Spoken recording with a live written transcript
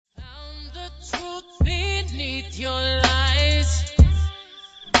Neath your lies,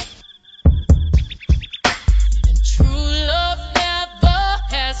 and true love never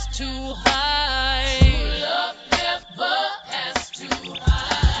has to hide. True love never has to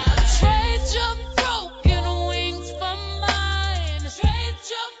hide. Trade your broken wings for mine. Trade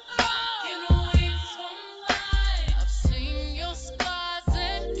your broken wings for mine. I've seen your scars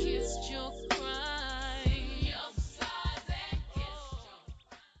and kissed your crime. Your scars and kissed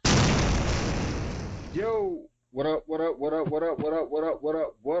your. Yo, what up, what up, what up, what up, what up, what up, what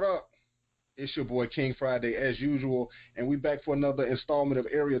up, what up? It's your boy King Friday as usual, and we back for another installment of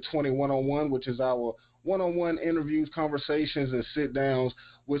Area 2101, which is our one-on-one interviews, conversations, and sit-downs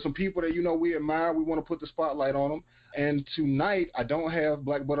with some people that we admire. We want to put the spotlight on them. And tonight, I don't have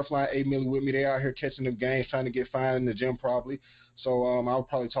Black Butterfly A. Millie with me. They out here catching them games, trying to get fine in the gym probably. So I'll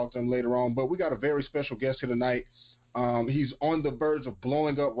probably talk to them later on. But we got a very special guest here tonight. He's on the verge of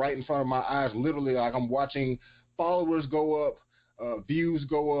blowing up right in front of my eyes, literally like I'm watching followers go up, views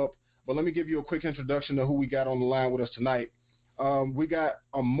go up. But let me give you a quick introduction to who we got on the line with us tonight. We got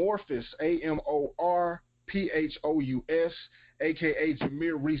Amorphous, Amorphous, a.k.a.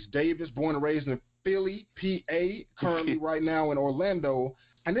 Jameer Reese Davis, born and raised in Philly, PA, currently right now in Orlando.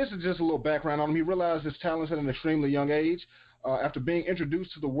 And this is just a little background on him. He realized his talents at an extremely young age. After being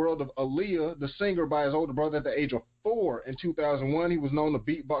introduced to the world of Aaliyah, the singer, by his older brother at the age of 4 in 2001, he was known to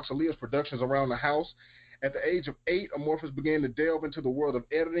beatbox Aaliyah's productions around the house. At the age of 8, Amorphous began to delve into the world of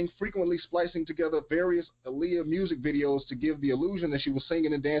editing, frequently splicing together various Aaliyah music videos to give the illusion that she was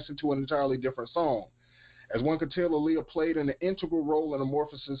singing and dancing to an entirely different song. As one could tell, Aaliyah played an integral role in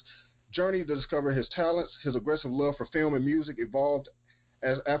Amorphous's journey to discover his talents. His aggressive love for film and music evolved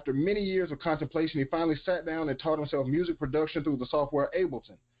as after many years of contemplation, he finally sat down and taught himself music production through the software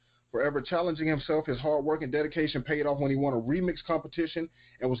Ableton. Forever challenging himself, his hard work and dedication paid off when he won a remix competition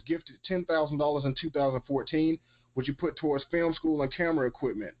and was gifted $10,000 in 2014, which he put towards film school and camera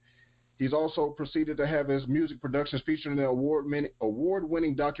equipment. He's also proceeded to have his music productions featured in the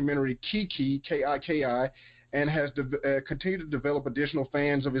award-winning documentary Kiki, K-I-K-I, and has continued to develop additional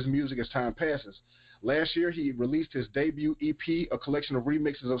fans of his music as time passes. Last year, he released his debut EP, a collection of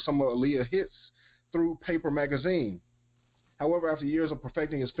remixes of some of Aaliyah's hits, through Paper Magazine. However, after years of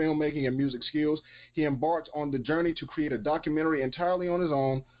perfecting his filmmaking and music skills, he embarked on the journey to create a documentary entirely on his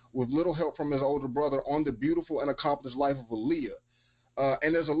own, with little help from his older brother, on the beautiful and accomplished life of Aaliyah.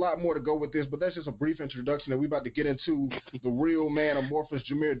 And there's a lot more to go with this, but that's just a brief introduction, and we're about to get into the real man, Amorphous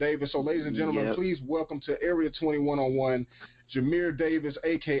Jameer Davis. So, ladies and gentlemen, please welcome to Area 2101, Jameer Davis,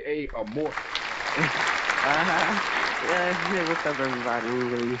 a.k.a. Amorphous. Yeah, what's up, everybody?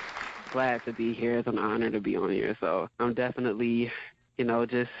 I'm really glad to be here. It's an honor to be on here. So I'm definitely,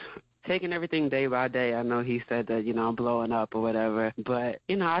 just taking everything day by day. I know he said that, I'm blowing up or whatever. But,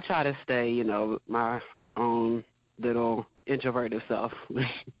 I try to stay, my own little introverted self.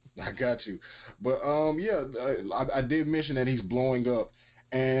 I got you. But, I did mention that he's blowing up.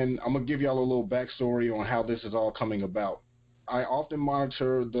 And I'm going to give y'all a little backstory on how this is all coming about. I often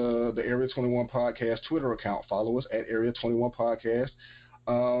monitor the Area 21 Podcast Twitter account. Follow us at Area 21 Podcast.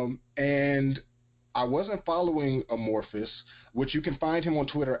 And I wasn't following Amorphous, which you can find him on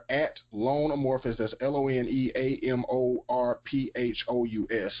Twitter at Lone Amorphous. That's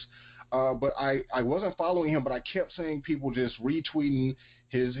LONEAMORPHOUS. But I wasn't following him, but I kept seeing people just retweeting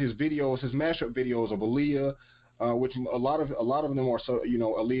his videos, his mashup videos of Aaliyah, which a lot of them are, so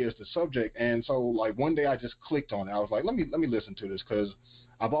Aaliyah is the subject. And so like one day I just clicked on it. I was like, let me listen to this, because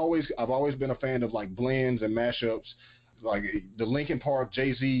I've always been a fan of like blends and mashups. Like the Linkin Park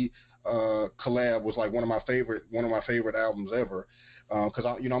Jay-Z collab was like one of my favorite albums ever, because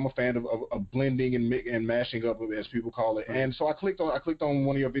I'm a fan of blending and mashing up, as people call it. And so I clicked on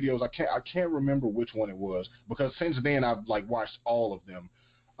one of your videos. I can't remember which one it was, because since then I've like watched all of them.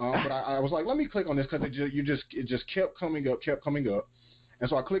 But I was like, let me click on this, because it just kept coming up. And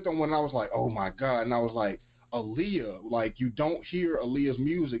so I clicked on one, and I was like, oh my God. And I was like, Aaliyah, like you don't hear Aaliyah's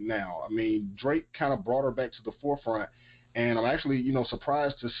music now. I mean, Drake kind of brought her back to the forefront. And I'm actually,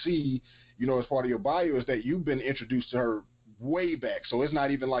 surprised to see, as part of your bio, is that you've been introduced to her way back. So it's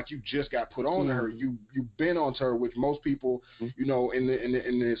not even like you just got put on to her. You've been on to her, which most people, and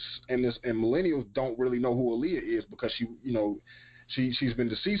millennials don't really know who Aaliyah is, because she's been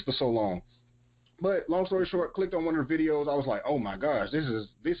deceased for so long. But long story short, clicked on one of her videos. I was like, oh my gosh, this is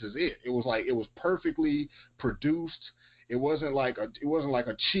it. It was perfectly produced. It wasn't like a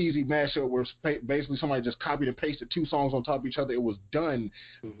cheesy mashup where basically somebody just copied and pasted two songs on top of each other. It was done.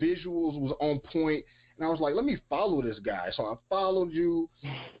 Visuals was on point. And I was like, let me follow this guy. So I followed you.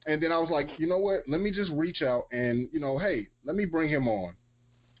 And then I was like, you know what? Let me just reach out and, hey, let me bring him on.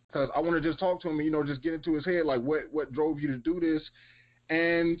 because I want to just talk to him and, just get into his head, like what drove you to do this.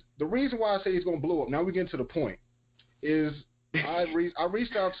 And the reason why I say he's going to blow up, now we get to the point, is I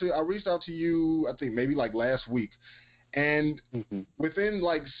reached out to you, I think maybe like last week, and within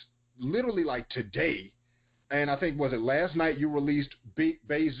like literally like today, and I think, was it last night, you released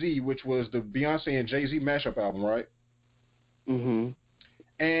Bay-Z, which was the Beyonce and Jay-Z mashup album, right? Mm-hmm.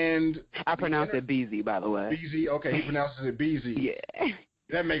 And I pronounce it BZ, by the way. BZ, okay, he pronounces it BZ. Yeah.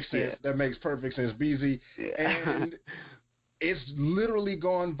 That makes sense. Yeah. That makes perfect sense, BZ. Yeah. And it's literally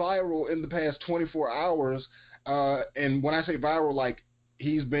gone viral in the past 24 hours. And when I say viral, like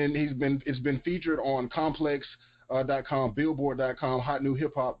it's been featured on Complex.com, Billboard.com,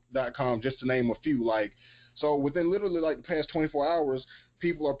 HotNewHipHop.com, just to name a few. Like, so within literally like the past 24 hours,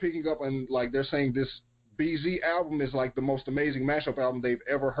 people are picking up and like they're saying this BZ album is like the most amazing mashup album they've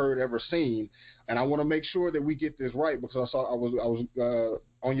ever heard, ever seen. And I want to make sure that we get this right, because I was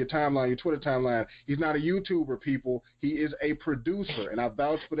on your timeline, your Twitter timeline. He's not a YouTuber, people. He is a producer, and I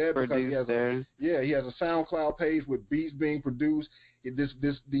vouch for that because he has a SoundCloud page with beats being produced.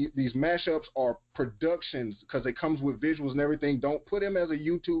 These mashups are productions because it comes with visuals and everything. Don't put him as a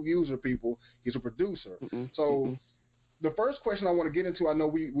YouTube user, people. He's a producer. So the first question I want to get into, I know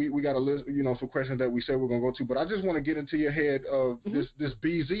we got a list, some questions that we said we're going to go to, but I just want to get into your head of this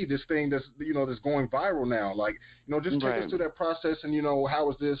BZ, this thing that's going viral now. Like, just take us through that process, and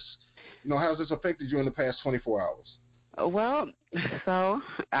how has this affected you in the past 24 hours? Well, so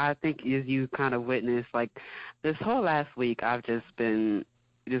I think as you kind of witnessed, like this whole last week, I've just been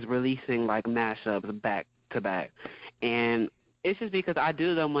releasing like mashups back to back, and it's just because I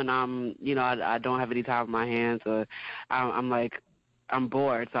do them when I'm, I don't have any time on my hands, or I'm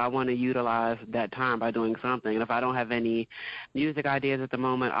bored, so I want to utilize that time by doing something. And if I don't have any music ideas at the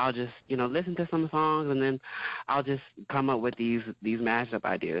moment, I'll just, listen to some songs, and then I'll just come up with these mashup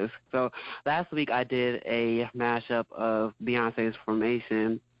ideas. So last week I did a mashup of Beyonce's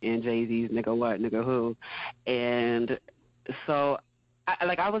Formation and Jay-Z's Nigga What, Nigga Who. And so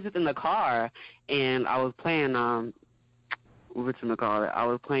I was just in the car, and I was playing I was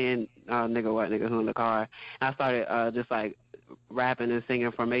playing Nigga What, Nigga Who in the car, and I started just like rapping and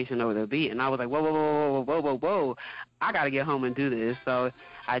singing Formation over the beat, and I was like, whoa, I gotta get home and do this. So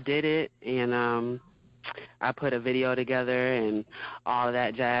I did it, and I put a video together and all of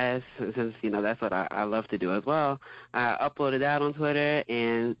that jazz, since that's what I love to do as well. I uploaded that on Twitter,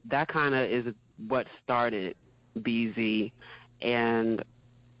 and that kind of is what started BZ. And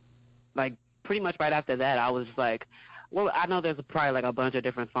like pretty much right after that, I was like, well, I know there's probably like a bunch of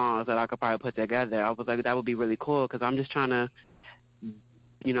different songs that I could probably put together. I was like, that would be really cool, because I'm just trying to,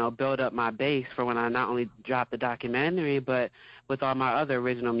 build up my base for when I not only drop the documentary, but with all my other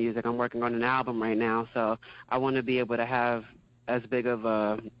original music. I'm working on an album right now, so I want to be able to have as big of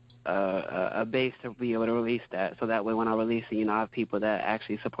a base to be able to release that, so that way when I release it, I have people that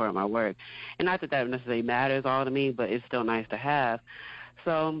actually support my work. And not that necessarily matters all to me, but it's still nice to have.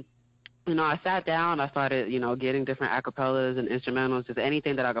 So I sat down, I started, getting different acapellas and instrumentals, just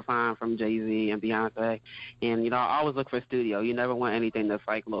anything that I could find from Jay-Z and Beyonce. And, I always look for studio. You never want anything that's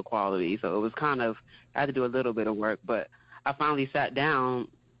like low quality. So it was kind of, I had to do a little bit of work, but I finally sat down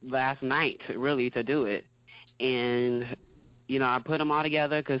last night, really, to do it. And, I put them all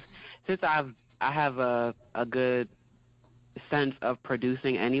together, because since I have a good sense of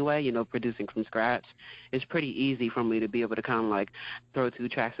producing anyway, producing from scratch, it's pretty easy for me to be able to kind of like throw two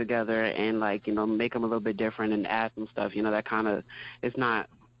tracks together and like, make them a little bit different and add some stuff, that kind of, it's not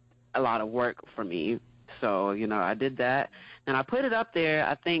a lot of work for me. So, I did that, and I put it up there,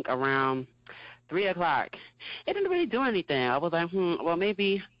 I think around 3 o'clock. It didn't really do anything. I was like, well,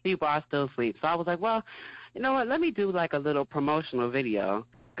 maybe people are still asleep. So I was like, well, you know what, let me do like a little promotional video.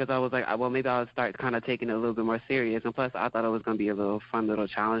 Because I was like, well, maybe I'll start kind of taking it a little bit more serious. And plus, I thought it was going to be a little fun little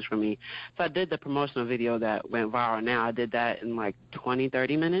challenge for me. So I did the promotional video that went viral now. I did that in like 20,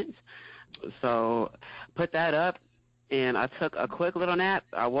 30 minutes. So put that up, and I took a quick little nap.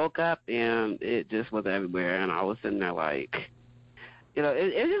 I woke up, and it just was everywhere. And I was sitting there like,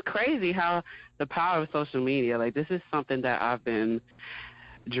 it's just crazy how the power of social media, like this is something that I've been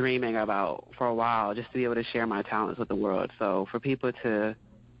dreaming about for a while, just to be able to share my talents with the world. So for people to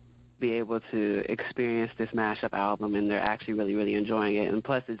be able to experience this mashup album, and they're actually really, really enjoying it. And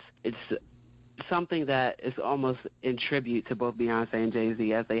plus, it's something that is almost in tribute to both Beyonce and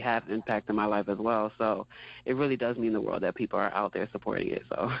Jay-Z, as they have impact in my life as well. So it really does mean the world that people are out there supporting it.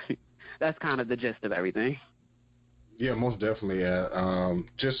 So that's kind of the gist of everything. Yeah, most definitely.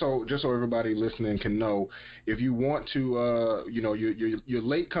 Just so everybody listening can know, if you want to, you're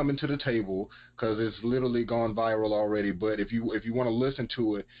late coming to the table because it's literally gone viral already. But if you want to listen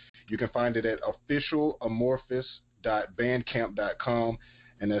to it, you can find it at officialamorphous.bandcamp.com,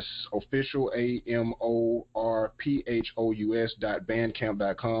 and that's official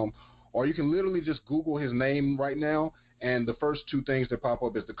AMORPHOUS.bandcamp.com. Or you can literally just Google his name right now, and the first two things that pop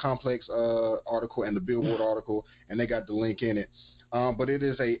up is the Complex article and the Billboard article, and they got the link in it. But it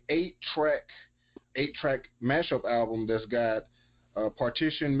is a eight track mashup album that's got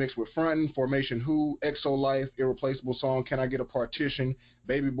Partition mixed with Frontin', Formation Who, Exo Life, Irreplaceable Song, Can I Get a Partition,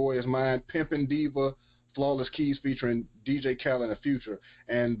 Baby Boy Is Mine, Pimpin' Diva, Flawless Keys featuring DJ Khaled and Future.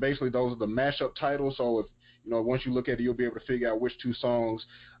 And basically those are the mashup titles, so if once you look at it, you'll be able to figure out which two songs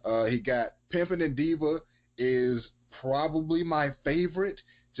he got. Pimpin' and Diva is probably my favorite,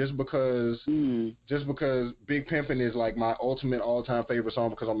 just because Big Pimpin' is like my ultimate all-time favorite song,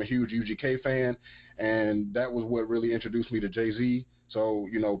 because I'm a huge UGK fan, and that was what really introduced me to Jay-Z. So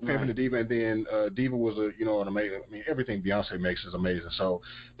Pimpin' and Diva, and then Diva was an amazing. I mean, everything Beyonce makes is amazing. So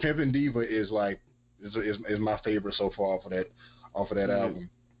Pimpin' Diva is my favorite so far off of that album.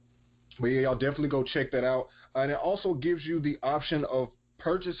 But yeah, y'all definitely go check that out, and it also gives you the option of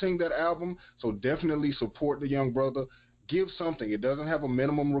purchasing that album, so definitely support the young brother. Give something. It doesn't have a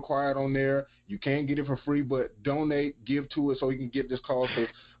minimum required on there. You can't get it for free, but donate, give to it so he can get this cause, because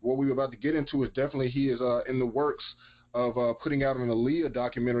what we were about to get into is definitely he is in the works of putting out an Aaliyah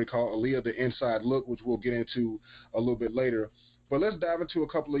documentary called Aaliyah The Inside Look, which we'll get into a little bit later. But let's dive into a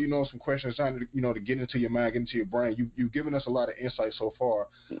couple of, some questions trying to, to get into your mind, get into your brain. You've given us a lot of insight so far.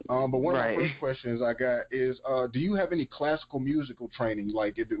 But one of the first questions I got is, do you have any classical musical training?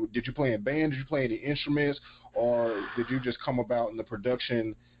 Like, did you play in band? Did you play any instruments? Or did you just come about in the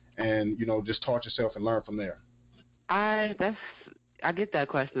production and, just taught yourself and learn from there? I get that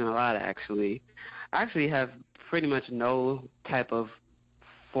question a lot, actually. I actually have pretty much no type of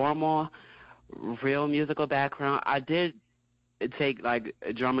formal, real musical background. I did take like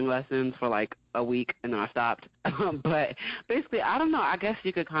drumming lessons for like a week and then I stopped. But basically, I don't know. I guess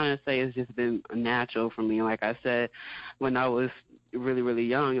you could kind of say it's just been natural for me. Like I said, when I was really, really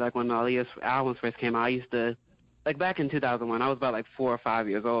young, like when Aaliyah's albums first came out, I used to, like back in 2001, I was about like 4 or 5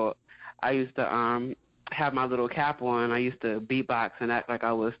 years old. I used to have my little cap on. I used to beatbox and act like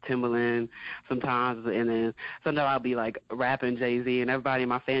I was Timbaland sometimes, and then sometimes I'll be like rapping Jay-Z, and everybody in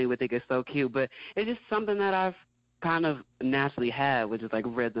my family would think it's so cute. But it's just something that I've kind of naturally had, which is like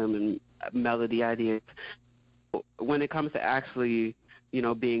rhythm and melody ideas. When it comes to actually,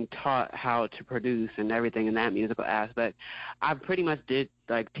 being taught how to produce and everything in that musical aspect, I pretty much did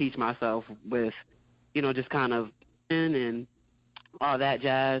like teach myself with, just kind of and all that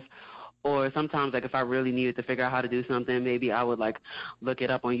jazz. Or sometimes, like, if I really needed to figure out how to do something, maybe I would, like, look it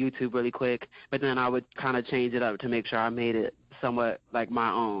up on YouTube really quick, but then I would kind of change it up to make sure I made it somewhat, like,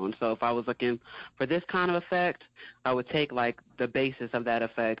 my own. So if I was looking for this kind of effect, I would take, like, the basis of that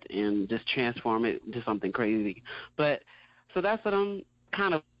effect and just transform it into something crazy. But so that's what I'm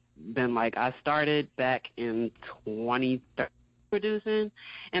kind of been like. I started back in 2013 producing,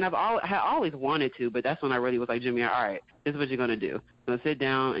 and I always wanted to, but that's when I really was like, Jimmy, all right, this is what you're going to do. You're going to sit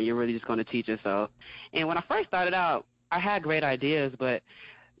down, and you're really just going to teach yourself. And when I first started out, I had great ideas, but,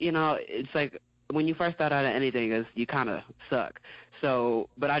 it's like when you first start out at anything, you kind of suck. So,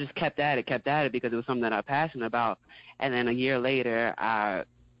 but I just kept at it because it was something that I'm passionate about. And then a year later, I,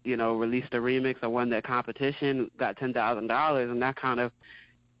 released a remix. I won that competition, got $10,000, and that kind of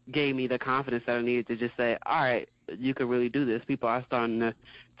gave me the confidence that I needed to just say, all right, you could really do this. People are starting to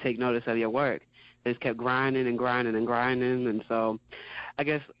take notice of your work. They just kept grinding and grinding and grinding. And so I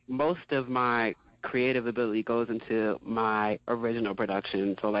guess most of my creative ability goes into my original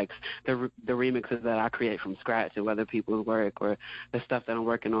production. So like the remixes that I create from scratch of other people's work, or the stuff that I'm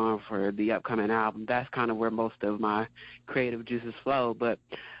working on for the upcoming album, that's kind of where most of my creative juices flow. But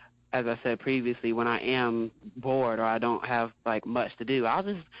as I said previously, when I am bored or I don't have like much to do, I'll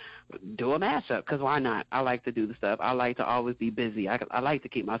just do a mashup, because why not? I like to do the stuff. I like to always be busy. I like to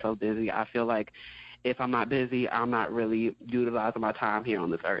keep myself busy. I feel like if I'm not busy, I'm not really utilizing my time here on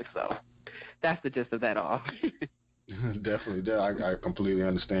this earth. So that's the gist of that all. Definitely. I completely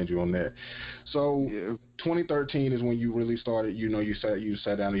understand you on that. So 2013 is when you really started, you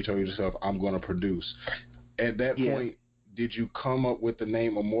sat down and you told yourself, I'm going to produce. At that point, did you come up with the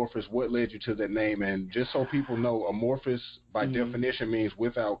name Amorphous? What led you to that name? And just so people know, amorphous by definition means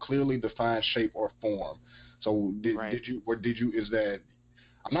without clearly defined shape or form. So did you, is that,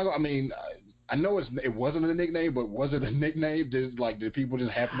 I know it wasn't a nickname, but was it a nickname? Did people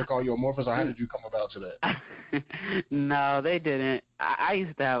just happen to call you Amorphous, or how did you come about to that? No, they didn't. I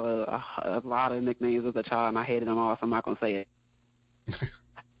used to have a lot of nicknames as a child, and I hated them all, so I'm not going to say it.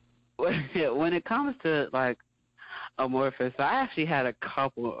 When it comes to, like, Amorphous, I actually had a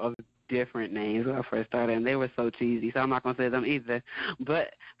couple of different names when I first started, and they were so cheesy, so I'm not going to say them either.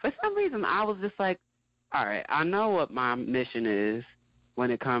 But for some reason, I was just like, all right, I know what my mission is when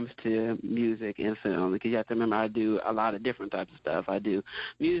it comes to music and film, because you have to remember I do a lot of different types of stuff. I do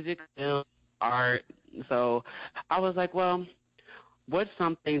music, film, art. So I was like, well, what's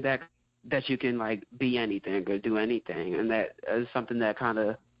something that you can, like, be anything or do anything, and that is something that kind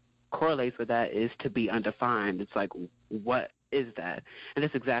of correlates with that is to be undefined. It's like, what is that? And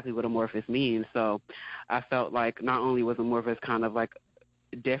that's exactly what Amorphous means. So I felt like not only was Amorphous kind of like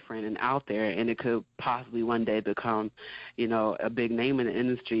different and out there, and it could possibly one day become, a big name in the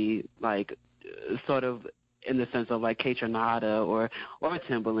industry, like sort of in the sense of like Kaytranada or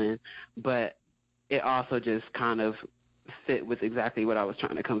Timbaland, but it also just kind of fit with exactly what I was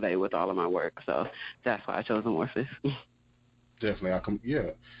trying to convey with all of my work. So that's why I chose Amorphous.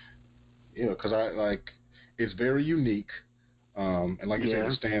 Definitely, because it's very unique, and like you said,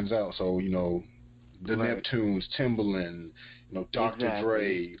 it stands out. So the Right. Neptunes, Timbaland, Dr. Exactly.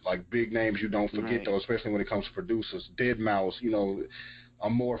 Dre, like big names you don't forget Right. though, especially when it comes to producers. Dead Mouse,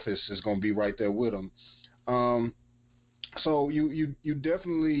 Amorphous is gonna be right there with them. So you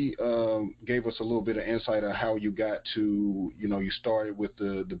definitely gave us a little bit of insight on how you got to you started with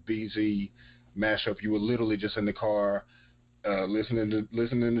the BZ mashup. You were literally just in the car listening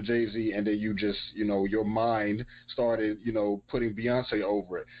to Jay-Z, and then you just your mind started putting Beyonce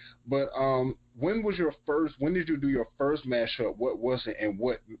over it. But when did you do your first mashup? What was it, and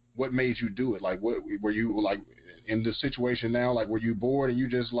what made you do it? Like, what were you like in the situation now? Like, were you bored and you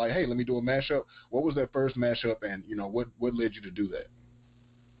just like, hey, let me do a mashup? What was that first mashup, and what led you to do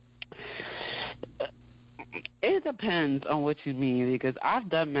that? It depends on what you mean, because I've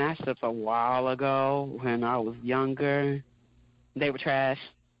done mashups a while ago when I was younger. They were trash.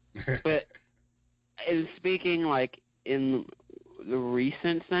 But in speaking, like, in the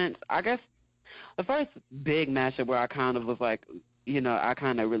recent sense, I guess the first big mashup where I kind of was like, I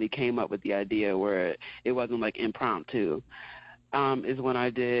kind of really came up with the idea where it wasn't like impromptu, is when I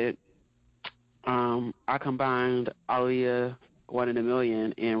did, I combined Aaliyah, One in a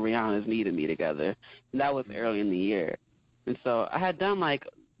Million, and Rihanna's Needed Me together. And that was early in the year. And so I had done like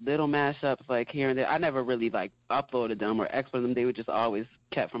little mashups like here and there. I never really like uploaded them or exported them. They were just always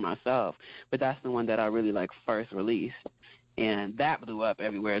kept for myself. But that's the one that I really like first released. And that blew up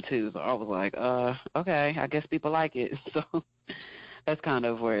everywhere too. So I was like, okay, I guess people like it. So that's kind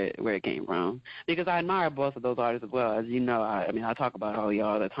of where it came from. Because I admire both of those artists as well. As you know, I talk about Aaliyah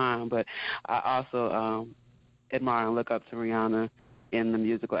all the time, but I also admire and look up to Rihanna in the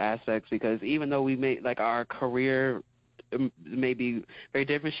musical aspects, because even though we made like our career may be very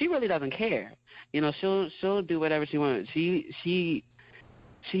different, she really doesn't care. She'll do whatever she wants. She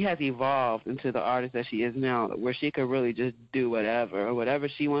has evolved into the artist that she is now, where she could really just do whatever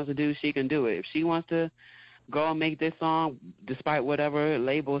she wants to do, she can do it. If she wants to go and make this song, despite whatever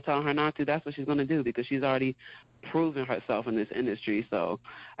label is telling her not to, that's what she's going to do, because she's already proven herself in this industry. So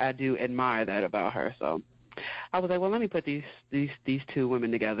I do admire that about her. So I was like, well, let me put these two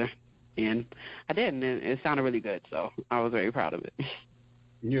women together, and I did, and it sounded really good. So I was very proud of it.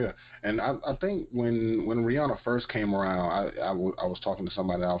 Yeah, and I think when Rihanna first came around, I was talking to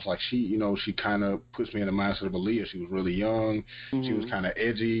somebody, and I was like, she kind of puts me in the mindset of Aaliyah. She was really young, she was kind of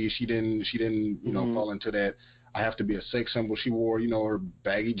edgy. She didn't fall into that I have to be a sex symbol. She wore her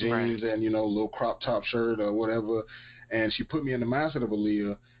baggy jeans and little crop top shirt or whatever, and she put me in the mindset of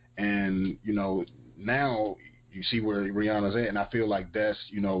Aaliyah. And now you see where Rihanna's at, and I feel like that's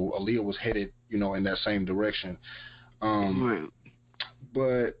Aaliyah was headed in that same direction.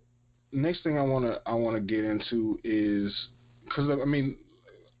 But next thing I wanna get into is, because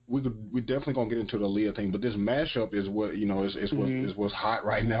we definitely gonna get into the Aaliyah thing, but this mashup is what is what's hot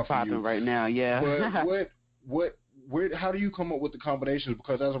right now for you. Right now, yeah. But how do you come up with the combinations?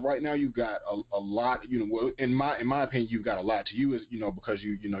 Because as of right now, you've got a lot. In my opinion, you've got a lot to you. Is because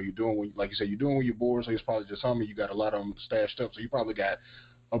you're doing like you said, you're doing when you're bored. So it's probably just something you got a lot of them stashed up. So you probably got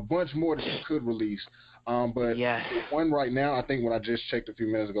a bunch more that you could release. But yes. The one right now, I think when I just checked a few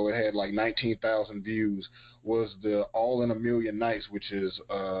minutes ago, it had like 19,000 views. Was the All in a Million Nights, which is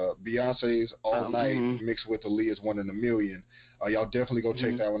Beyonce's All Night mixed with Aaliyah's One in a Million. Y'all definitely go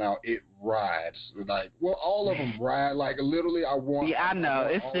check that one out. It rides. Like, well, all of them ride. Like, literally, I want. Yeah, I know.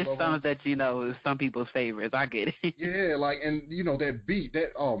 It's all just of some them. that some people's favorites. I get it. Yeah, like, and that beat,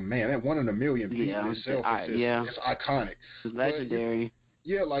 oh man, that 1 in a million beat in itself is just, it's iconic. It's legendary. But,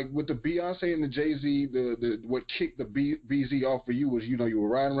 yeah, like with the Beyonce and the Jay-Z, the what kicked the BZ off for you was, you were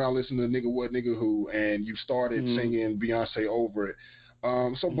riding around listening to Nigga What Nigga Who, and you started singing Beyonce over it.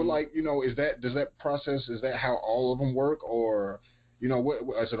 But like, does that process, is that how all of them work, or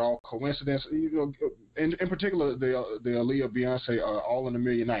what is it all coincidence? In particular, the Aaliyah Beyonce All in a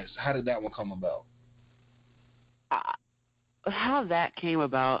Million Nights. How did that one come about? How that came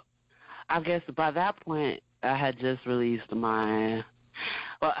about, I guess by that point I had just released my.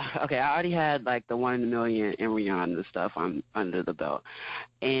 Well, okay, I already had like the 1 in a Million and Rihanna stuff under the belt,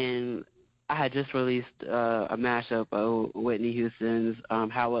 and I had just released a mashup of Whitney Houston's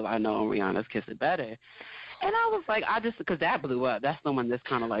 "How Will I Know" and Rihanna's "Kiss It Better," and I was like, because that blew up. That's the one that's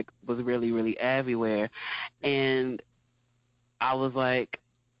kind of like was really, really everywhere, and I was like,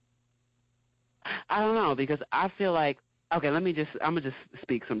 I don't know, because I feel like, okay, I'm gonna just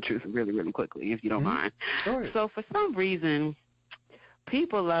speak some truth really, really quickly, if you don't mind. Sure. So for some reason,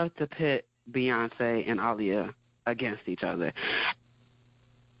 people love to pit Beyonce and Aaliyah against each other.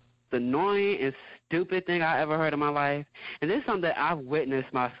 The annoying and stupid thing I ever heard in my life, and this is something that I've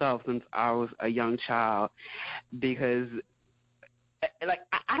witnessed myself since I was a young child, because like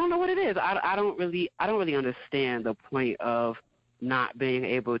I don't know what it is. I don't really understand the point of not being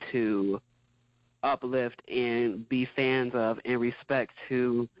able to uplift and be fans of and respect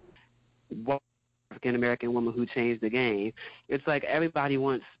to African American woman who changed the game. It's like everybody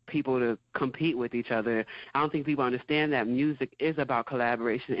wants people to compete with each other. I don't think people understand that music is about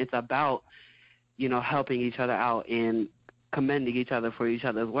collaboration. It's about, helping each other out and commending each other for each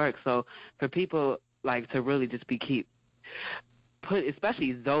other's work. So for people like to really just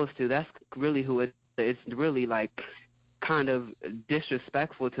especially those two, that's really who it's really like kind of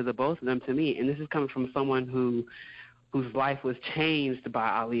disrespectful to the both of them to me. And this is coming from someone whose life was changed by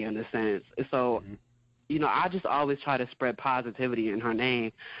Aaliyah in a sense. So, I just always try to spread positivity in her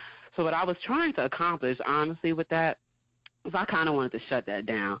name. So what I was trying to accomplish, honestly, with that, is I kind of wanted to shut that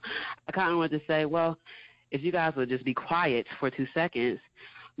down. I kind of wanted to say, well, if you guys would just be quiet for 2 seconds,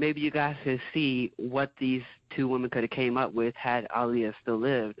 maybe you guys could see what these two women could have came up with had Aaliyah still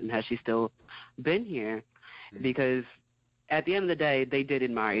lived and had she still been here. Because at the end of the day, they did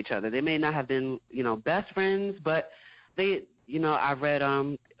admire each other. They may not have been, best friends, but they, I read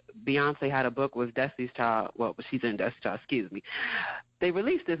Beyonce had a book with Destiny's Child. Well, she's in Destiny's Child, excuse me. They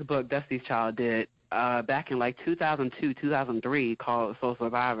released this book, Destiny's Child did, back in like 2002, 2003, called Soul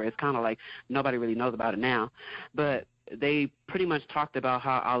Survivor. It's kind of like nobody really knows about it now. But they pretty much talked about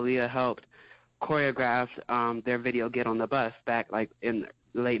how Aaliyah helped choreograph their video Get on the Bus back like in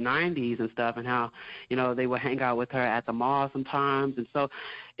the late 90s and stuff, and how, they would hang out with her at the mall sometimes. And so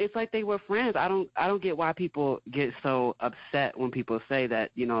it's like they were friends. I don't get why people get so upset when people say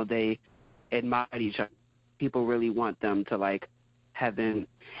that, they admired each other. People really want them to like have been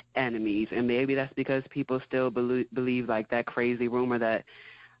enemies, and maybe that's because people still believe like that crazy rumor that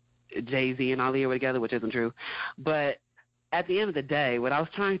Jay-Z and Aaliyah were together, which isn't true. But at the end of the day, what I was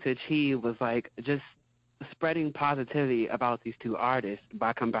trying to achieve was like just spreading positivity about these two artists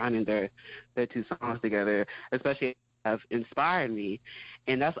by combining their two songs together, especially have inspired me.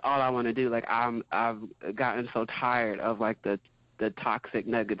 And that's all I want to do. Like I've gotten so tired of like the toxic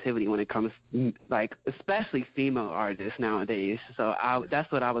negativity when it comes like especially female artists nowadays. So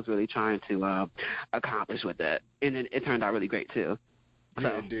that's what I was really trying to accomplish with that. And it turned out really great too. So,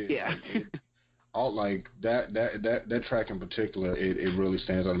 yeah, it did. Yeah. All like that track in particular, it really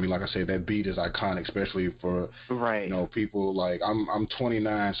stands out to me. Like I said, that beat is iconic, especially for people like I'm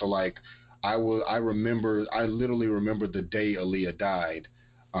 29, so like I literally remember the day Aaliyah died.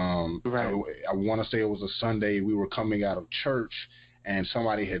 I want to say it was a Sunday. We were coming out of church, and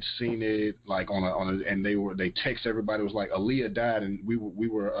somebody had seen it like and they text everybody. It was like Aaliyah died, and we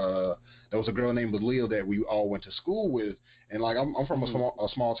were there was a girl named Aaliyah that we all went to school with, and like I'm from a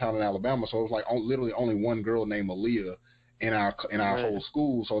small town in Alabama, so it was like literally only one girl named Aaliyah in our whole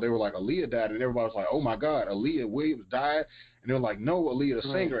school. So they were like, Aaliyah died, and everybody was like, oh my God, Aaliyah Williams died, and they were like, no, Aaliyah the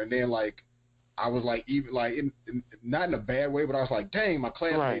singer, and then like I was like, even like not in a bad way, but I was like, dang, my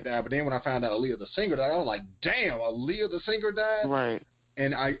classmate died. But then when I found out Aaliyah the singer died, I was like, damn, Aaliyah the singer died. Right.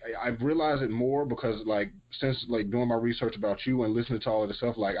 And I realized it more because like since like doing my research about you and listening to all of this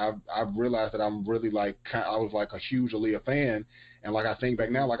stuff, like I've realized that I'm really like I was like a huge Aaliyah fan, and like I think back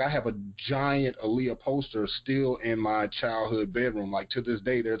now, like I have a giant Aaliyah poster still in my childhood bedroom. Like to this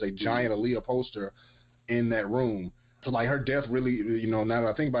day, there's a giant Aaliyah poster in that room. So like her death really, now that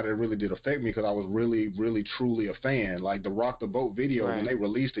I think about it, it really did affect me because I was really, really, truly a fan. Like the Rock the Boat video, when they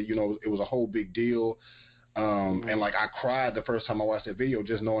released it, it was a whole big deal. And like I cried the first time I watched that video,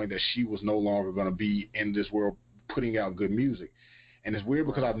 just knowing that she was no longer going to be in this world putting out good music. And it's weird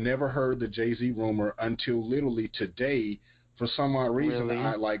because I've never heard the Jay-Z rumor until literally today. For some odd reason,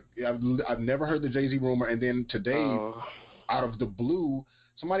 I've never heard the Jay-Z rumor, and then today, out of the blue,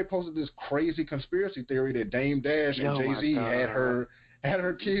 somebody posted this crazy conspiracy theory that Dame Dash and Jay-Z had her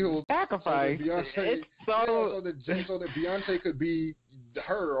killed. Sacrifice. So that Beyonce could be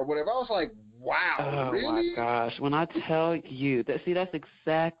her or whatever. I was like, wow, really? Oh my gosh! When I tell you that, see, that's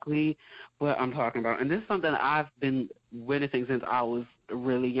exactly what I'm talking about, and this is something I've been witnessing since I was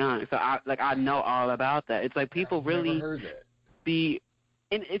really young. So I know all about that. It's like people really heard that. And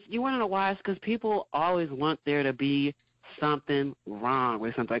if you want to know why, it's because people always want there to be something wrong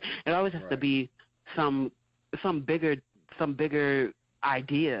with something. It always has to be some bigger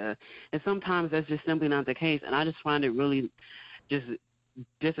idea, and sometimes that's just simply not the case. And I just find it really just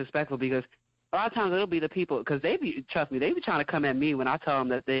disrespectful because a lot of times it'll be the people, because trust me, they be trying to come at me when I tell them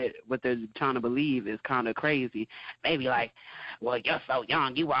that what they're trying to believe is kind of crazy. They be like, well, you're so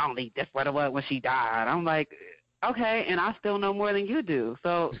young, you were only this what when she died. I'm like, okay, and I still know more than you do.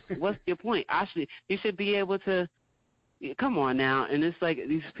 So what's your point? You should be able to, come on now. And it's like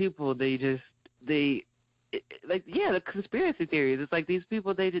these people, the conspiracy theories. It's like these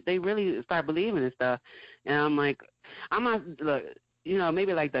people, they really start believing in stuff. And I'm like, I'm not, look,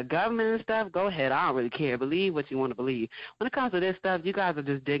 maybe like the government and stuff, go ahead. I don't really care. Believe what you want to believe. When it comes to this stuff, you guys are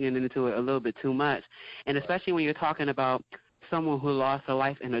just digging into it a little bit too much. And especially when you're talking about someone who lost their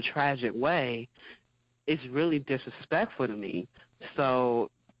life in a tragic way, it's really disrespectful to me. So,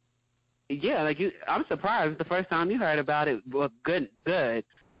 yeah, I'm surprised the first time you heard about it. Well, good. That's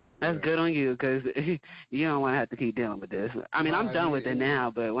good on you, because you don't want to have to keep dealing with this. I mean, I'm done with it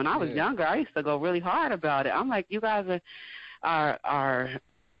now, but when I was younger, I used to go really hard about it. I'm like, you guys are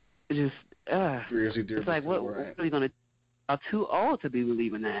just, it's like, what are you going to, are too old to be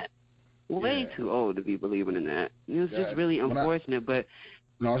believing that. Way too old to be believing in that. It was just really unfortunate, but...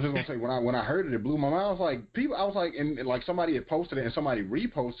 No, I was just gonna say when I heard it, it blew my mind. I was like, and like somebody had posted it and somebody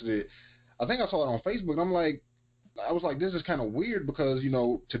reposted it. I think I saw it on Facebook. And I was like, this is kind of weird because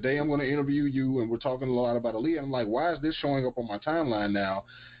today I'm going to interview you and we're talking a lot about Aaliyah. I'm like, why is this showing up on my timeline now?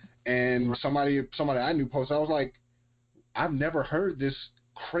 And somebody I knew posted. I was like, I've never heard this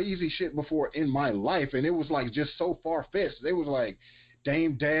crazy shit before in my life, and it was like just so far fetched. They was like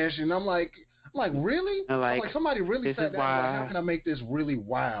Dame Dash, and I'm like, really? Like somebody really said that. Like, how can I make this really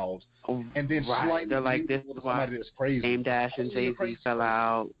wild? And then slightly they're like, this is why that's crazy. Dame Dash and Jay-Z fell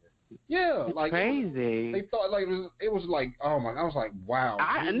out. Yeah, it's like crazy. They thought like it was like, oh my! I was like, wow.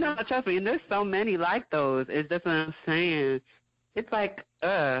 No, trust me, and there's so many like those. It's just what I'm saying. It's like,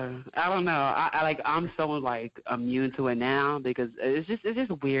 I don't know. I'm so like immune to it now because it's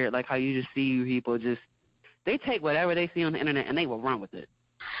just weird. Like how you just see people they take whatever they see on the internet and they will run with it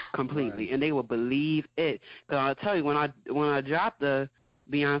completely, and they will believe it. Because I'll tell you, when I dropped the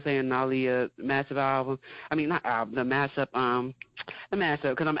Beyonce and Aaliyah mashup album, I mean not album, the mashup,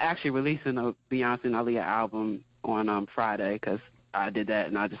 because I'm actually releasing a Beyonce and Aaliyah album on Friday because I did that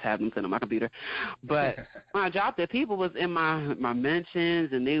and I just have them sitting on my computer. But when I dropped it, people was in my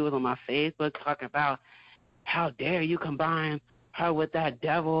mentions and they was on my Facebook talking about how dare you combine her with that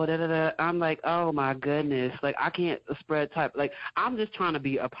devil, da-da-da. I'm like, oh my goodness. Like, I can't spread type. Like, I'm just trying to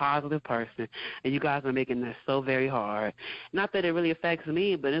be a positive person, and you guys are making this so very hard. Not that it really affects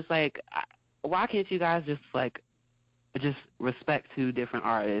me, but it's like, why can't you guys just respect two different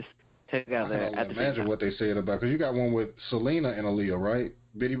artists together at the same time? Imagine what they said about, because you got one with Selena and Aaliyah, right?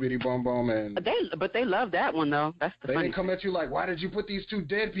 Bitty Bitty Bum Bum and... But they love that one, though. That's the funny They didn't come at you like, why did you put these two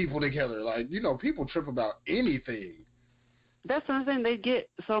dead people together? Like, people trip about anything. That's what I'm saying. They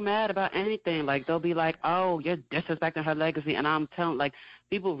get so mad about anything. Like, they'll be like, oh, you're disrespecting her legacy. And I'm telling, like,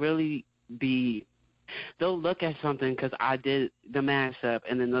 people really they'll look at something because I did the mashup,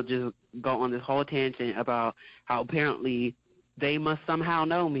 and then they'll just go on this whole tangent about how apparently they must somehow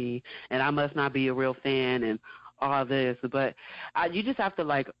know me, and I must not be a real fan and all this. But you just have to,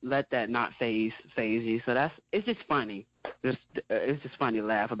 like, let that not phase you. So it's just funny. It's just funny to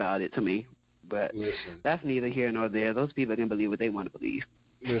laugh about it to me. But that's neither here nor there. Those people can believe what they want to believe.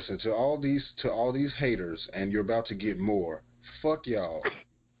 Listen, to all these haters, and you're about to get more. Fuck y'all.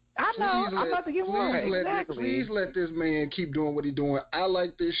 I know. I'm about to get more. Exactly. Please let this man keep doing what he's doing. I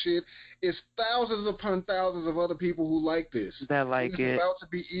like this shit. It's thousands upon thousands of other people who like this. That like it. It's about to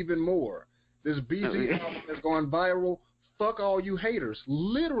be even more. This BZ album is going viral. Fuck all you haters.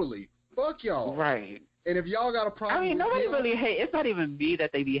 Literally. Fuck y'all. Right. And if y'all got a problem, I mean, with nobody him, really hate. It's not even me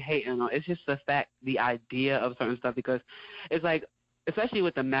that they be hating on. It's just the fact, the idea of certain stuff, because it's like, especially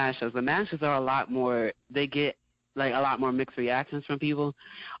with the mashups are a lot more. They get like a lot more mixed reactions from people,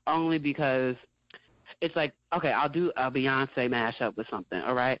 only because it's like, okay, I'll do a Beyonce mashup with something,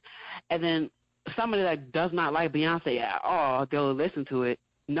 all right, and then somebody that does not like Beyonce at all, they'll listen to it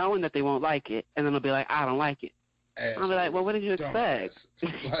knowing that they won't like it, and then they'll be like, I don't like it. I'll be like, well, what did you expect?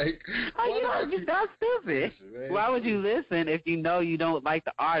 Like, that's stupid. Listen, why would you listen if you know you don't like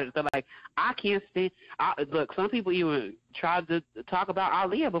the artist? They're like, I can't stand. Look, some people even tried to talk about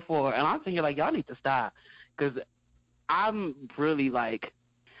Aaliyah before, and I'm thinking like, y'all need to stop, because I'm really like,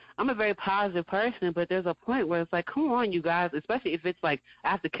 I'm a very positive person, but there's a point where it's like, come on, you guys, especially if it's like I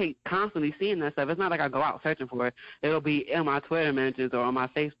have to keep constantly seeing that stuff. It's not like I go out searching for it. It'll be in my Twitter mentions or on my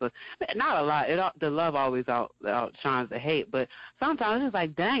Facebook. Not a lot. The love always outshines the hate, but sometimes it's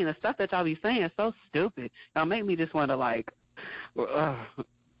like, dang, the stuff that y'all be saying is so stupid. Y'all make me just want to like,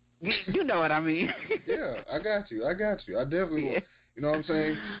 you know what I mean? Yeah, I got you. I definitely will. You know what I'm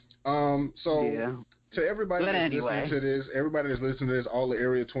saying? Yeah. To everybody listening to this, all the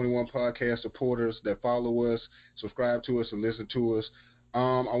Area 21 podcast supporters that follow us, subscribe to us, and listen to us,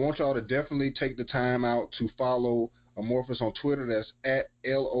 I want y'all to definitely take the time out to follow Amorphous on Twitter. That's at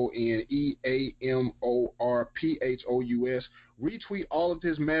LONEAMORPHOUS. Retweet all of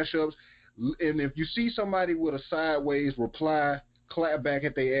his mashups, and if you see somebody with a sideways reply, clap back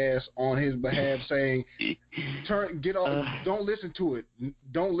at their ass on his behalf, saying, get off, don't listen to it.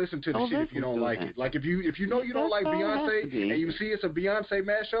 Don't listen to the shit if you don't like it. Like, if you know you don't like Beyonce and you see it's a Beyonce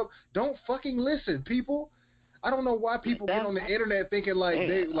mashup, don't fucking listen, people. I don't know why people get on the internet thinking like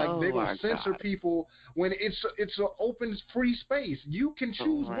they're gonna censor people when it's an open, free space. You can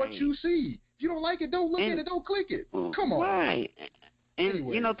choose what you see. If you don't like it, don't look at it, don't click it. Come on. Right. And,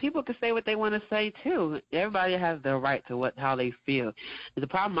 anyway, you know, people can say what they want to say, too. Everybody has the right to how they feel. The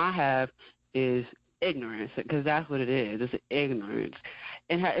problem I have is ignorance, because that's what it is. It's ignorance.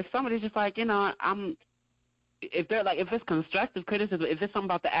 And if somebody's just like, you know, if it's constructive criticism, if it's something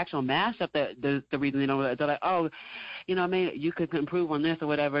about the actual mashup that the reason, you know, they're like, oh, you know, maybe you could improve on this or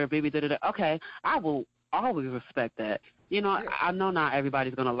whatever, baby, da-da-da. Okay, I will always respect that. You know, yeah. I know not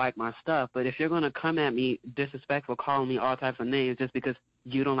everybody's going to like my stuff, but if you're going to come at me disrespectful, calling me all types of names just because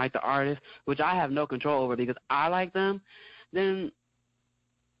you don't like the artist, which I have no control over because I like them, then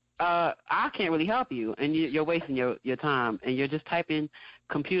I can't really help you, and you're wasting your time, and you're just typing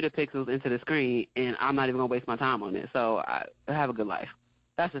computer pixels into the screen, and I'm not even going to waste my time on it. So I have a good life.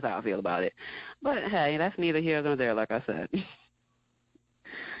 That's just how I feel about it. But, hey, that's neither here nor there, like I said.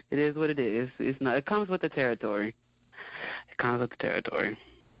 It is what it is. It's not. It comes with the territory. It comes with the territory.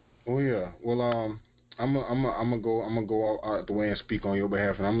 Oh yeah. Well, I'm gonna go out the way and speak on your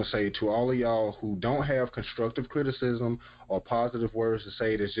behalf, and I'm gonna say to all of y'all who don't have constructive criticism or positive words to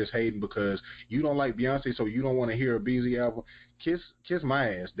say that's just hating because you don't like Beyonce, so you don't want to hear a Beezy album. Kiss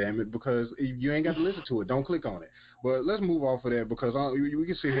my ass, damn it, because you ain't got to listen to it. Don't click on it. But let's move off of that because we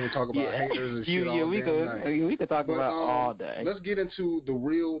can sit here and talk about haters and shit all damn night. We could talk about all day. Let's get into the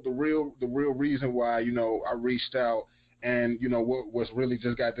real reason why, you know, I reached out, and you know what's really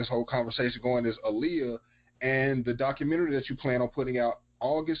just got this whole conversation going is Aaliyah and the documentary that you plan on putting out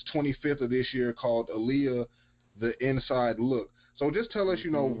August 25th of this year called Aaliyah: The Inside Look. So just tell us,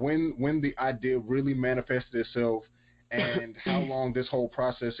 you know, when the idea really manifested itself, and how long this whole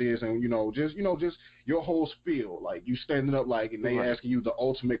process is, and just your whole spiel, like you standing up, like, and they asking you the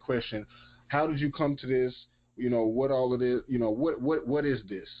ultimate question: how did you come to this? You know, what all it is? You know, what is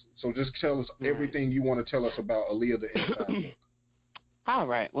this? So just tell us everything you want to tell us about Aaliyah: The Inside Look. All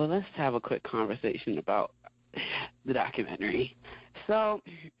right. Well, let's have a quick conversation about the documentary. So,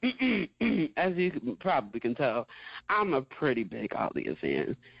 as you probably can tell, I'm a pretty big Aaliyah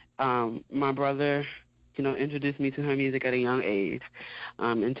fan. My brother, you know, introduced me to her music at a young age,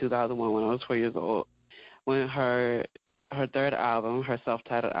 in 2001 when I was 4 years old, when her third album, her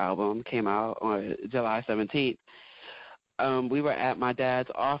self-titled album, came out on July 17th. We were at my dad's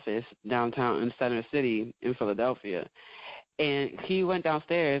office downtown in Center City in Philadelphia, and he went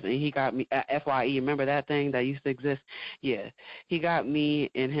downstairs and he got me FYE. Remember that thing that used to exist? Yeah, he got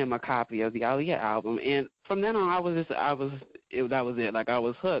me and him a copy of the Aaliyah album, and from then on, that was it. Like, I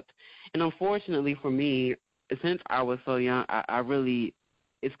was hooked. And unfortunately for me, since I was so young, I really,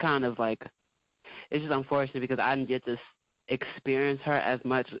 it's kind of like, it's just unfortunate because I didn't get to experience her as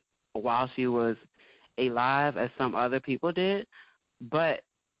much while she was alive as some other people did. But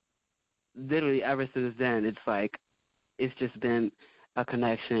literally ever since then, it's like, it's just been a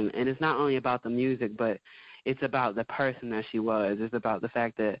connection. And it's not only about the music, but It's about the person that she was. It's about the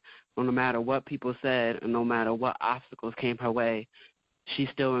fact that no matter what people said and no matter what obstacles came her way, she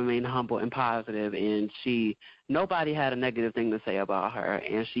still remained humble and positive, and nobody had a negative thing to say about her,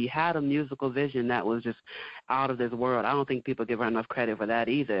 and she had a musical vision that was just out of this world. I don't think people give her enough credit for that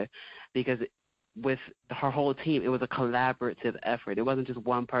either, because with her whole team, it was a collaborative effort. It wasn't just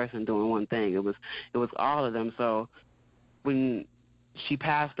one person doing one thing. It was all of them. So when she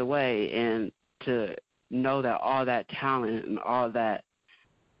passed away, and to know that all that talent and all that,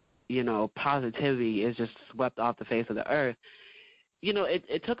 positivity is just swept off the face of the earth,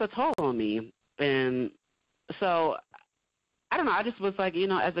 it took a toll on me. And so, I don't know, I just was like,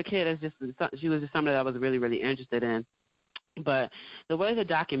 as a kid, she was just somebody that I was really, really interested in. But the way the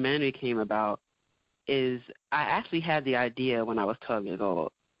documentary came about is I actually had the idea when I was 12 years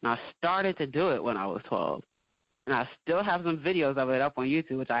old. And I started to do it when I was 12. And I still have some videos of it up on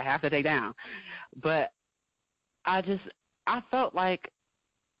YouTube, which I have to take down. But I felt like,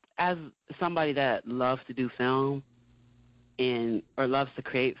 as somebody that loves to do film, or loves to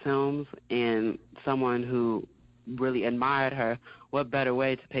create films, and someone who really admired her, what better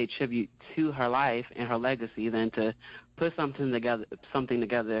way to pay tribute to her life and her legacy than to put something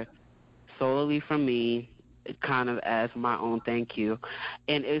together solely from me, kind of as my own thank you.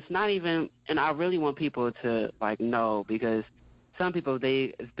 And it's not even, and I really want people to know, because some people,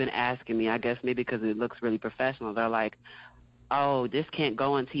 they've been asking me, I guess maybe because it looks really professional, they're like, oh, this can't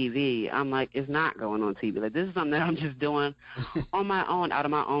go on TV. I'm like, it's not going on TV. Like, this is something that I'm just doing on my own, out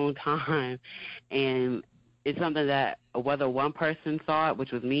of my own time. And it's something that whether one person saw it,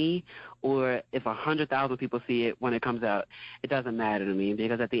 which was me, or if 100,000 people see it when it comes out, it doesn't matter to me,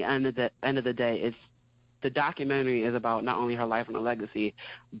 because at the end of the day, the documentary is about not only her life and her legacy,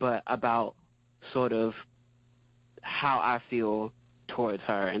 but about sort of how I feel towards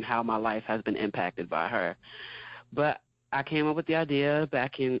her and how my life has been impacted by her. But I came up with the idea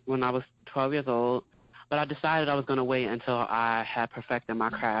back when I was 12 years old, but I decided I was going to wait until I had perfected my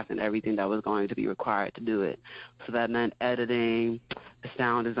craft and everything that was going to be required to do it. So that meant editing, the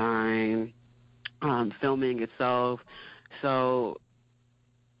sound design, filming itself. So,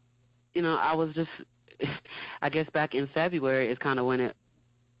 I was just, I guess back in February is kind of when it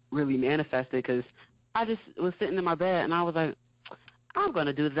really manifested, because I just was sitting in my bed and I was like, I'm going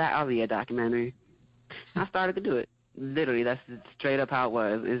to do that Aaliyah documentary. I started to do it. Literally, that's straight up how it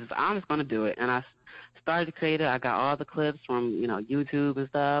was. I'm just going to do it. And I started to create it. I got all the clips from, YouTube and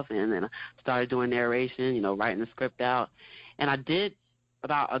stuff, and then I started doing narration, writing the script out. And I did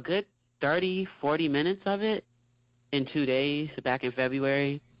about a good 30, 40 minutes of it in 2 days back in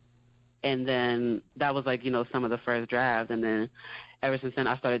February. And then that was some of the first drafts. And then ever since then,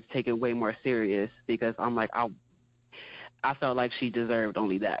 I started to take it way more serious, because I'm like, I felt like she deserved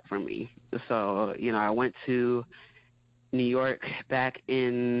only that from me. So, I went to New York back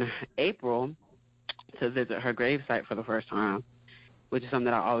in April to visit her gravesite for the first time, which is something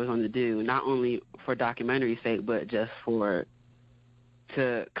that I always wanted to do, not only for documentary's sake, but just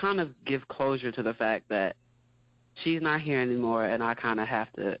to kind of give closure to the fact that she's not here anymore, and I kind of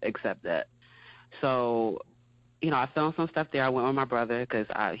have to accept that. So, I filmed some stuff there. I went with my brother, because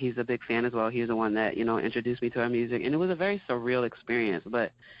he's a big fan as well. He's the one that, introduced me to her music, and it was a very surreal experience.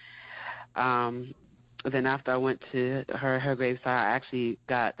 But then after I went to her gravesite, I actually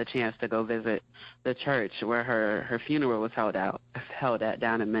got the chance to go visit the church where her funeral was held at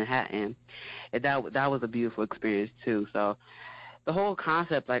down in Manhattan. And that was a beautiful experience too. So the whole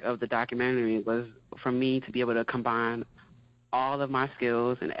concept of the documentary was for me to be able to combine all of my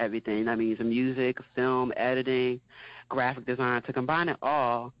skills and everything. That means music, film, editing, graphic design, to combine it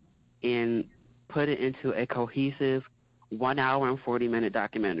all and put it into a cohesive 1 hour and 40-minute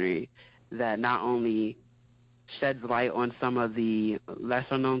documentary that not only sheds light on some of the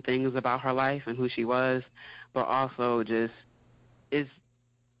lesser-known things about her life and who she was, but also just is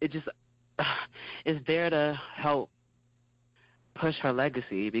there to help push her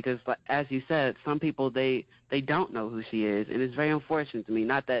legacy. Because, as you said, some people, they don't know who she is, and it's very unfortunate to me.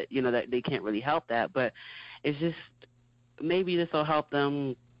 Not that that they can't really help that, but it's just maybe this will help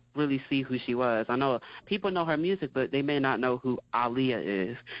them really see who she was. I know people know her music, but they may not know who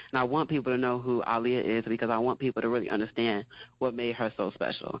Aaliyah is. And I want people to know who Aaliyah is, because I want people to really understand what made her so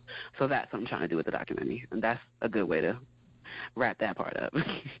special. So that's what I'm trying to do with the documentary, and that's a good way to wrap that part up.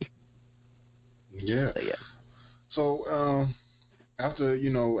 Yeah. So after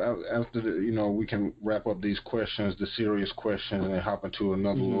we can wrap up these questions, the serious questions, and then hop into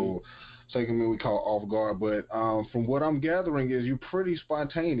another little segment we call Off Guard. But from what I'm gathering is you're pretty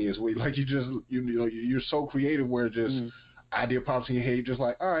spontaneous. You're so creative where just idea pops in your head, you're just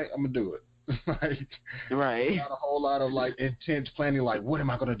like, all right, I'm gonna do it. like, Right. not a whole lot of like intense planning. Like, what am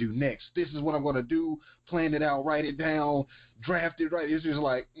I gonna do next? This is what I'm gonna do. Plan it out, write it down, draft it. Right? It's just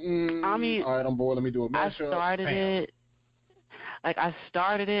like, I mean, all right, I'm bored. Let me do a mashup. I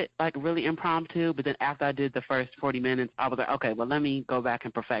started it like really impromptu, but then after I did the first 40 minutes, I was like, okay, well, let me go back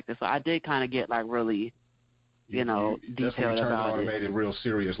and perfect it. So I did kind of get like really, detailed that's when you turned about it. Made it real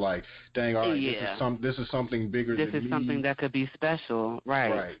serious. Like, dang, all right, Yeah. this is something bigger than me. This is something that could be special,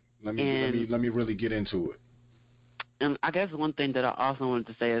 right? Right. Let me really get into it. And I guess one thing that I also wanted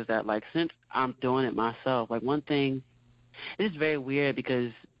to say is that, like, since I'm doing it myself, like, one thing, it's very weird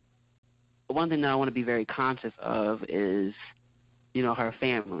because one thing that I want to be very conscious of is, her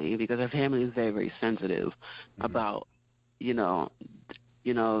family, because her family is very, very sensitive about,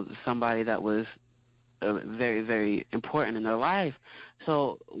 somebody that was very, very important in their life.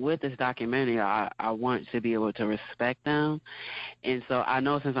 So with this documentary, I want to be able to respect them. And so I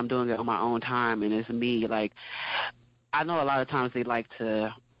know since I'm doing it on my own time and it's me, like, I know a lot of times they like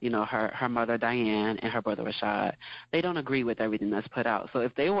to, her mother Diane and her brother Rashad, they don't agree with everything that's put out. So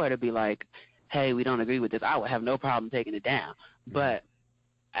if they were to be like, hey, we don't agree with this, I would have no problem taking it down. But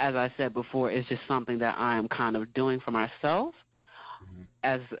as I said before, it's just something that I am kind of doing for myself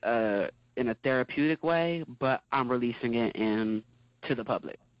as in a therapeutic way, but I'm releasing it to the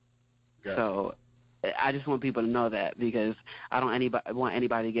public. Gotcha. So I just want people to know that, because I don't want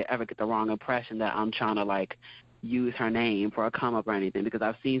anybody to ever get the wrong impression that I'm trying to, like, use her name for a come up or anything, because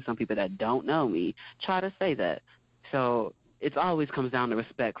I've seen some people that don't know me try to say that. So it always comes down to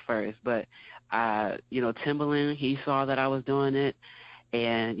respect first. But Timbaland, he saw that I was doing it,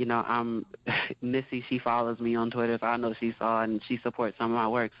 and Missy, she follows me on Twitter, so I know she saw it and she supports some of my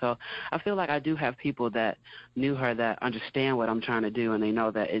work. So I feel like I do have people that knew her that understand what I'm trying to do, and they know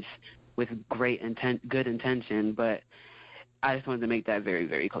that it's with good intention. But I just wanted to make that very,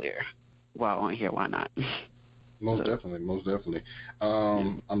 very clear. While on here, why not? Most definitely.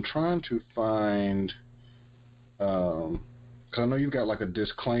 I'm trying to find, because I know you've got like a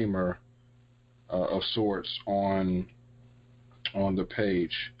disclaimer of sorts on the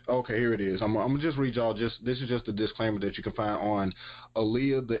page. Okay, here it is. I'm gonna just read y'all. This is just a disclaimer that you can find on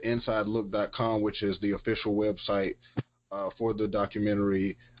AleahTheInsideLook.com, which is the official website for the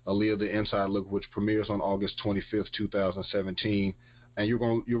documentary Aaliyah the Inside Look, which premieres on August 25th, 2017. And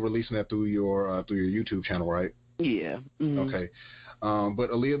you're releasing that through your YouTube channel, right? Yeah. Mm-hmm. Okay. But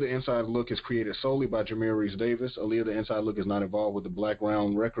Aaliyah the Inside Look is created solely by Jameer Reese Davis. Aaliyah the Inside Look is not involved with the Black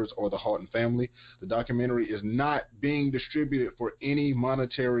Round Records or the Houghton family. The documentary is not being distributed for any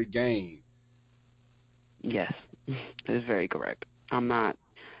monetary gain. Yes, that is very correct. I'm not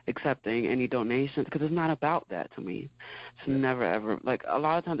accepting any donations because it's not about that to me. It's never ever, like, a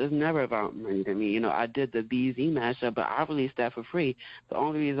lot of times it's never about money to me. I did the BZ mashup, but I released that for free. The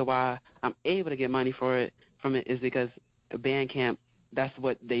only reason why I'm able to get money from it is because Bandcamp, that's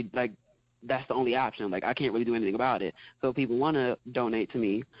what they, like, that's the only option. Like, I can't really do anything about it. So if people want to donate to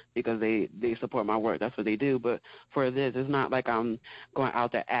me because they support my work, that's what they do. But for this, it's not like I'm going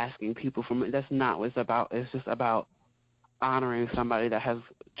out there asking people for money. That's not what it's about. It's just about honoring somebody that has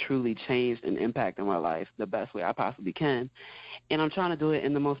truly changed and impacted my life the best way I possibly can. And I'm trying to do it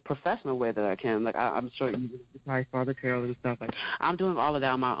in the most professional way that I can. Like, I'm sure you probably saw the trailers and stuff. Like, I'm doing all of that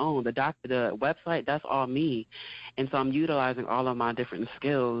on my own. The website, that's all me. And so I'm utilizing all of my different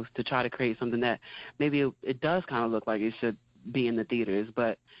skills to try to create something that maybe it does kind of look like it should be in the theaters,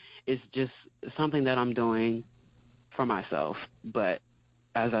 but it's just something that I'm doing for myself. But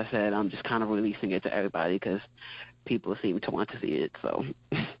as I said, I'm just kind of releasing it to everybody because people seem to want to see it. So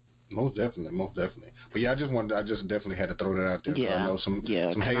most definitely. But yeah, I just definitely had to throw that out there. Yeah, I know some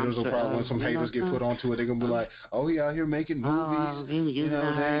haters will probably, when some haters get put onto it, they're gonna be like, "Oh, he out here making movies." It's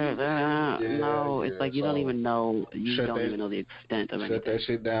like you don't even know. You don't even know the extent of anything. Shut that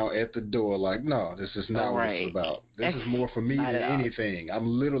shit down at the door. Like, no, this is not what it's about. This is more for me than anything.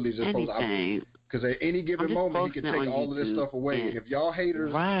 I'm literally just because at any given moment, he can take all of this stuff away. And if y'all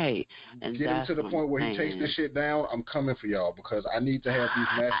haters get him to the point where he takes this shit down, I'm coming for y'all because I need to have these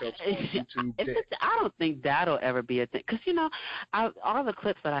mashups on YouTube. I don't think that'll ever be a thing. Because, all the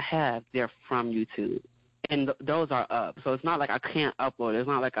clips that I have, they're from YouTube. And those are up. So it's not like I can't upload it. It's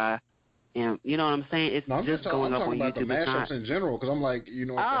not like I am, you know what I'm saying? It's just going up on YouTube. I'm talking about the mashups in general because I'm like, if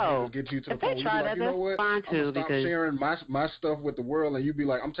the haters get you to the point where you're like, you know what, I'm going to stop sharing my stuff with the world, and you be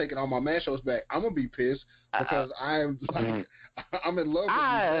like, I'm taking all my mashups back. I'm going to be pissed because I'm in love with these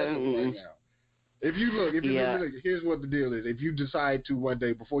mashups right now. If you look, here's what the deal is. If you decide to one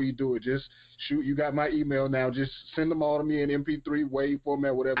day, before you do it, just shoot. You got my email now. Just send them all to me in MP3, WAV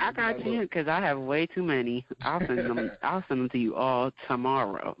format, whatever. I got you because I have way too many. I'll send them. I'll send them to you all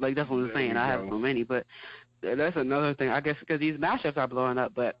tomorrow. Like that's what I'm saying. I have so many, but that's another thing. I guess because these mashups are blowing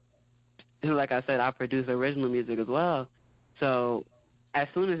up, but like I said, I produce original music as well. So as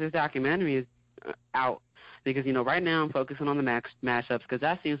soon as this documentary is out, because, right now I'm focusing on the mashups because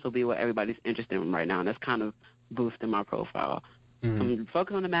that seems to be what everybody's interested in right now, and that's kind of boosting my profile. Mm-hmm. I'm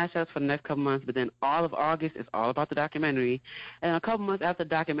focusing on the mashups for the next couple months, but then all of August is all about the documentary. And a couple months after the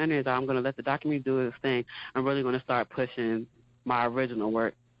documentary is out, I'm going to let the documentary do its thing. I'm really going to start pushing my original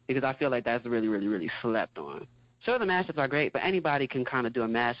work because I feel like that's really, really, really slept on. Sure, the mashups are great, but anybody can kind of do a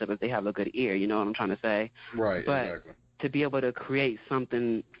mashup if they have a good ear, you know what I'm trying to say? Right, but exactly. To be able to create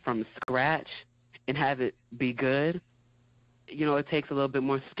something from scratch and have it be good, it takes a little bit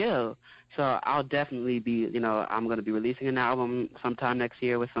more skill. So I'll definitely be, I'm going to be releasing an album sometime next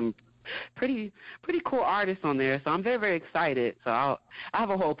year with some pretty cool artists on there. So I'm very, very excited. So I have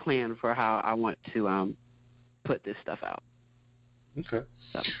a whole plan for how I want to put this stuff out. Okay.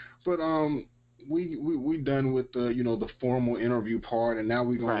 So. But we done with the the formal interview part, and now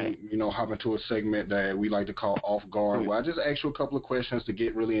we're going to hop into a segment that we like to call Off Guard, where I just ask you a couple of questions to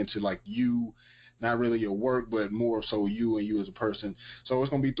get really into like you. Not really your work, but more so you and you as a person. So it's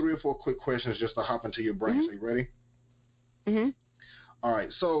going to be 3 or 4 quick questions just to hop into your brain. Mm-hmm. So you ready? Mm-hmm. All right.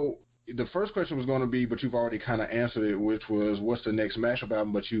 So the first question was going to be, but you've already kind of answered it, which was what's the next mashup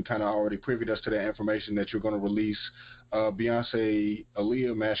album, but you kind of already previewed us to that information that you're going to release Beyonce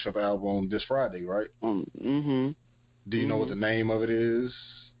Aaliyah mashup album this Friday, right? Mm-hmm. Do you know what the name of it is?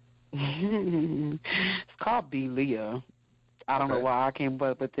 It's called Be Leah. I don't know why I came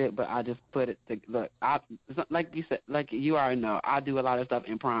up with it, but I just put it to look. Like you said, like you already know, I do a lot of stuff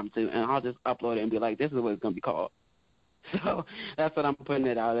impromptu, and I'll just upload it and be like, "This is what it's gonna be called." So that's what I'm putting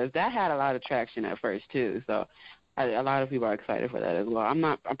it out as. That had a lot of traction at first too, so a lot of people are excited for that as well. I'm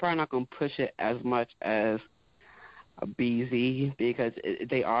probably not gonna push it as much as a BZ because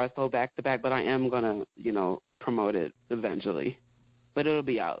they are so back to back, but I am gonna promote it eventually. But it'll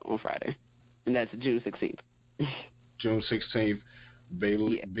be out on Friday, and that's June 16th. June 16th,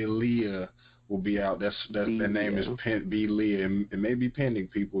 Belia will be out. That name is Belia. It may be pending,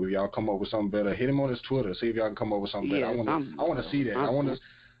 people. If y'all come up with something better, hit him on his Twitter. See if y'all can come up with something better. I want to see that. I want to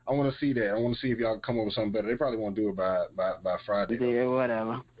see that. I want to see if y'all can come up with something better. They probably won't do it by Friday. Yeah,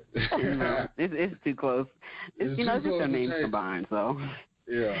 whatever. It's too close. It's just their names combined. So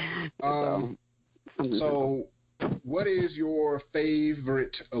yeah. So what is your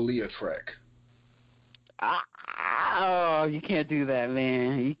favorite Aaliyah track? Oh, you can't do that,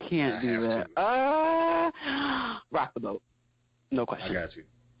 man. You can't do that. Rock the Boat. No question. I got you.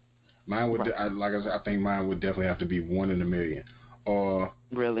 Mine would, I think mine would definitely have to be One in a Million.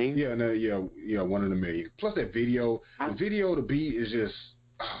 Really? Yeah, no, One in a Million. Plus that video, the beat is just.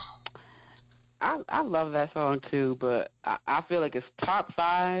 I love that song too, but I feel like it's top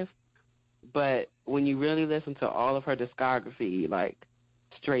 5. But when you really listen to all of her discography, like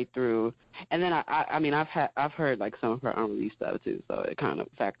straight through, and then I've heard like some of her unreleased stuff too, so it kind of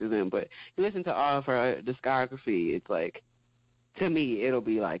factors in. But you listen to all of her discography, it's like, to me, it'll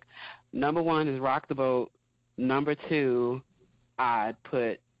be like, number 1 is Rock the Boat. Number 2, I'd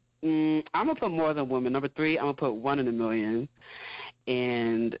put, I'm gonna put More Than Woman. Number 3, I'm gonna put One in a Million,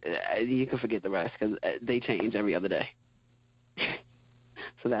 and you can forget the rest because they change every other day.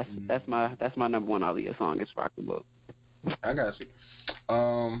 So that's my number 1 Aaliyah song is Rock the Boat. I got you.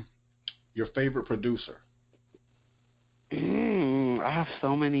 Your favorite producer? I have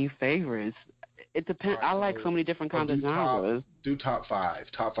so many favorites. It depends. Right, I like so many different kinds of genres. Do top 5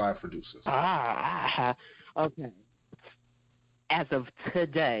 producers. Okay. As of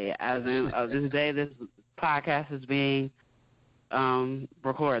today, as in this day this podcast is being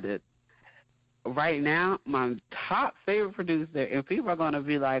recorded, right now, my top favorite producer, and people are going to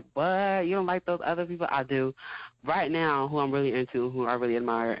be like, what? You don't like those other people? I do. Right now, who I'm really into, who I really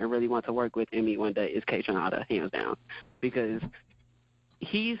admire and really want to work with and meet one day is K-Tronada, hands down. Because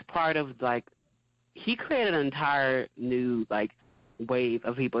he's part of, like, he created an entire new, like, wave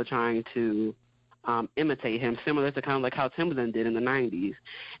of people trying to imitate him, similar to kind of like how Timbaland did in the 90s.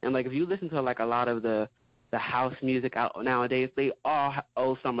 And, like, if you listen to, like, a lot of the house music out nowadays, they all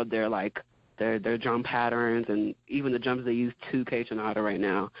owe some of their, like, their drum patterns and even the drums they use to K-Tronada right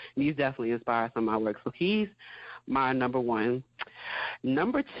now. And he's definitely inspired some of my work. So he's my number 1.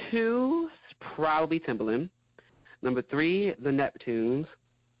 Number 2 is probably Timbaland. Number 3, the Neptunes.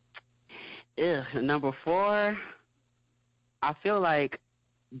 Number 4, I feel like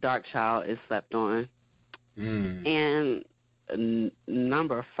Dark Child is slept on. And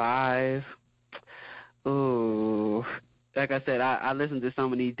number 5, ooh, like I said, I listen to so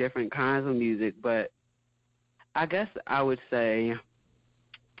many different kinds of music, but I guess I would say,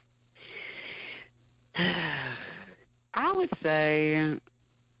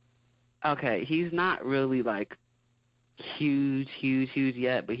 okay, he's not really like huge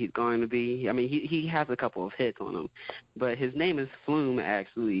yet, but he's going to be. I mean, he has a couple of hits on him, but his name is Flume.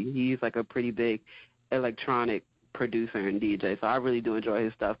 Actually, he's like a pretty big electronic producer and DJ. So I really do enjoy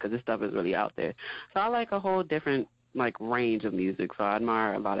his stuff because his stuff is really out there. So I like a whole different like range of music. So I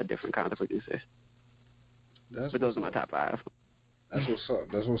admire a lot of different kinds of producers. But those are my top 5. That's what's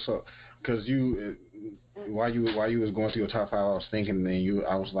up. Because while you was going through your top 5, I was thinking, and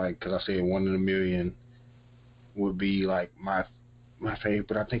I was like, because I said One in a Million would be like my favorite,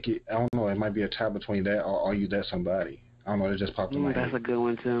 but I think I don't know, it might be a tie between that or Are You That Somebody. I don't know, it just popped in my head. That's a good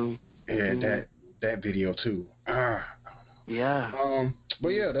one too. Yeah, that video too. Yeah. But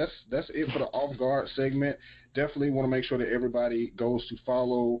yeah, that's it for the Off Guard segment. Definitely want to make sure that everybody goes to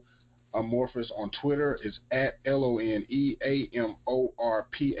follow Amorphous on Twitter. It's at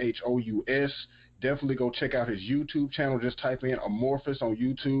LONEAMORPHOUS. Definitely go check out his YouTube channel. Just type in Amorphous on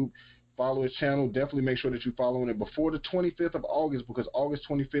YouTube. Follow his channel. Definitely make sure that you're following it before the 25th of August, because August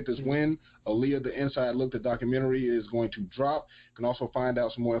 25th is when Aaliyah, The Inside Look, the documentary, is going to drop. You can also find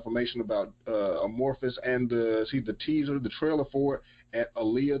out some more information about Amorphous and the teaser, the trailer for it at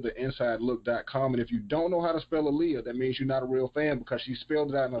AaliyahTheInsideLook.com. And if you don't know how to spell Aaliyah, that means you're not a real fan, because she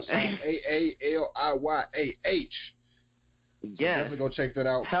spelled it out in her song, AALIYAH. So definitely go check that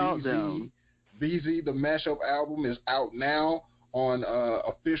out. BZ, the mashup album, is out now on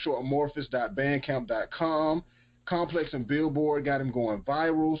officialamorphous.bandcamp.com. Complex and Billboard got him going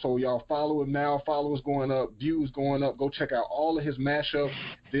viral, so y'all follow him now. Followers going up, views going up. Go check out all of his mashups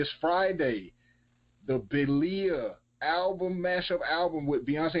this Friday. The Belia mashup album with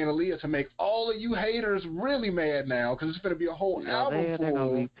Beyonce and Aaliyah, to make all of you haters really mad now, because it's going to be a whole album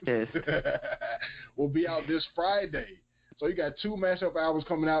full. Will be out this Friday. So you got 2 mashup albums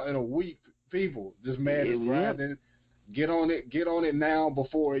coming out in a week. People, just mad as grinding. Get on it now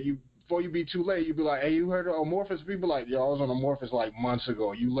before you be too late. You be like, hey, you heard of Amorphous? People like, yo, I was on Amorphous like months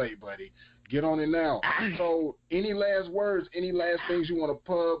ago. You late, buddy. Get on it now. So any last words, any last things you want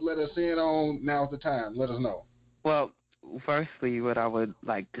to let us in on? Now's the time. Let us know. Well, firstly, what I would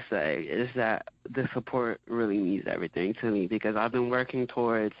like to say is that the support really means everything to me, because I've been working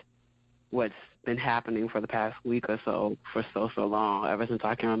towards what's been happening for the past week or so for so long, ever since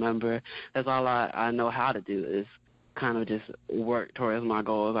I can remember. That's all I know how to do, is kind of just work towards my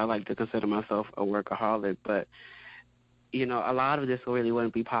goals. I like to consider myself a workaholic, but a lot of this really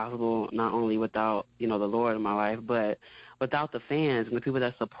wouldn't be possible, not only without the Lord in my life, but without the fans and the people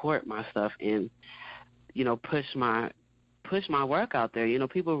that support my stuff and push my work out there.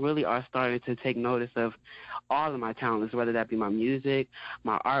 People really are starting to take notice of all of my talents, whether that be my music,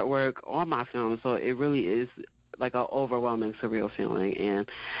 my artwork, or my film. So it really is like an overwhelming, surreal feeling. And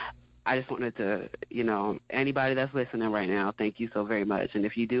I just wanted to, anybody that's listening right now, thank you so very much. And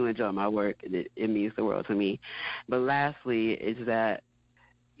if you do enjoy my work, it means the world to me. But lastly is that,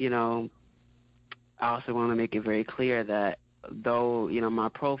 I also want to make it very clear that though, my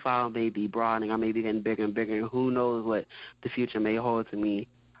profile may be broadening, I may be getting bigger and bigger, and who knows what the future may hold to me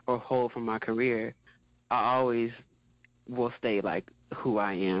or hold for my career, I always will stay like who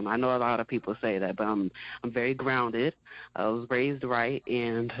I am. I know a lot of people say that, but I'm very grounded. I was raised right,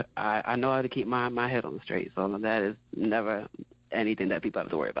 and I know how to keep my head on straight. So that is never anything that people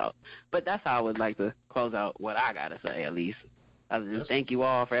have to worry about. But that's how I would like to close out what I gotta say, at least. Other than thank you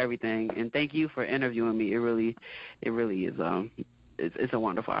all for everything, and thank you for interviewing me. It really is it's a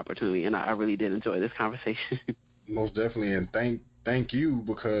wonderful opportunity, and I really did enjoy this conversation. Most definitely, and thank you,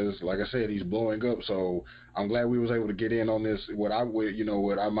 because like I said, he's blowing up. So I'm glad we was able to get in on this. What I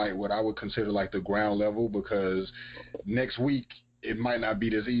would consider like the ground level, because next week it might not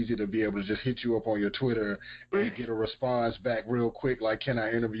be as easy to be able to just hit you up on your Twitter and get a response back real quick. Like, can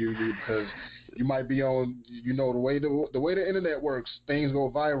I interview you? Because you might be on, the way the internet works, things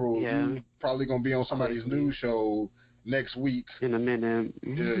go viral. Yeah. You're probably gonna be on somebody's news show next week. In a minute.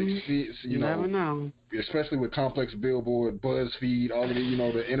 You never know. Especially with Complex, Billboard, BuzzFeed, all of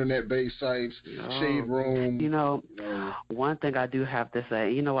the, the internet-based sites, Shade Room. One thing I do have to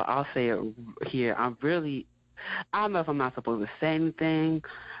say, what, I'll say it here. I don't know if I'm not supposed to say anything,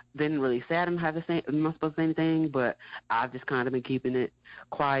 didn't really say I didn't have to say, I'm not supposed to say anything, but I've just kind of been keeping it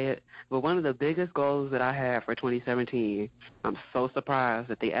quiet. But one of the biggest goals that I had for 2017, I'm so surprised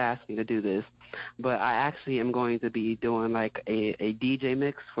that they asked me to do this, but I actually am going to be doing like a DJ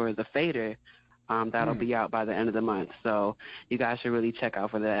mix for the Fader. That'll be out by the end of the month, so you guys should really check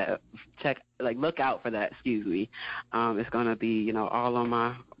out for that. Look out for that. Excuse me. It's gonna be, all on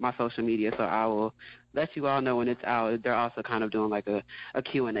my social media, so I will let you all know when it's out. They're also kind of doing like a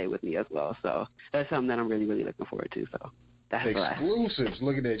Q&A with me as well, so that's something that I'm really, really looking forward to. So that's exclusives.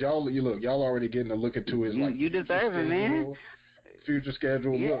 Look at that, y'all. Y'all already getting a look into his you deserve it, man. Future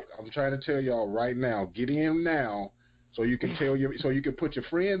schedule. Yeah. Look, I'm trying to tell y'all right now. Get in now. So you can so you can put your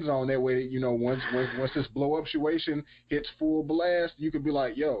friends on that way. Once this blow up situation hits full blast, you could be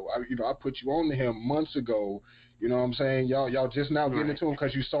like, yo, I put you on to him months ago. You know what I'm saying? Y'all just now getting into him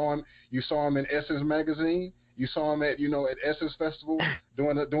because you saw him in Essence magazine. You saw him at Essence Festival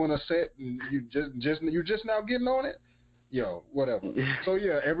doing a set, and you just now getting on it. Yo, whatever. So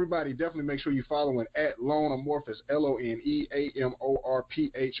yeah, everybody definitely make sure you following at Lone Amorphous, LoneAmorphous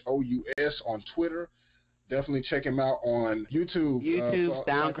on Twitter. Definitely check him out on YouTube.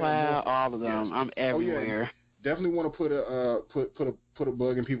 SoundCloud, all of them. Yes. I'm everywhere. Yeah. Definitely want to put a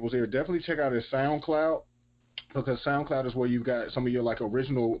bug in people's ear. Definitely check out his SoundCloud, because SoundCloud is where you've got some of your like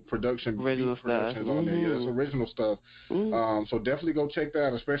original productions on there. Yeah, it's original stuff. So definitely go check that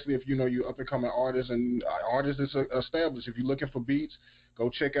out, especially if you up and coming artists and artists that's established. If you're looking for beats, go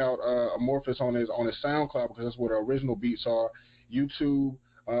check out Amorphous on his SoundCloud, because that's where the original beats are. YouTube.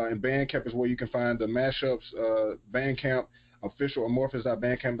 And Bandcamp is where you can find the mashups. Bandcamp, official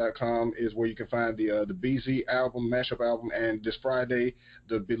amorphous.bandcamp.com is where you can find the BZ album, mashup album, and this Friday,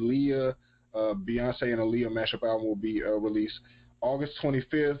 the Beyonce and Aaliyah mashup album will be released. August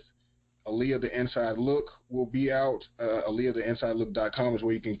 25th, Aaliyah The Inside Look will be out. AliyahTheInsideLook.com is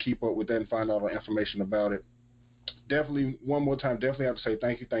where you can keep up with that and find out all the information about it. Definitely, one more time, definitely have to say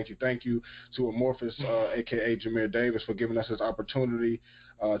thank you to Amorphous, a.k.a. Jameer Davis, for giving us this opportunity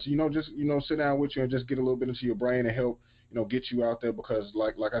to, just sit down with you and just get a little bit into your brain and help, get you out there, because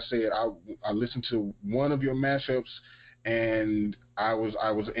like I said, I listened to one of your mashups and I was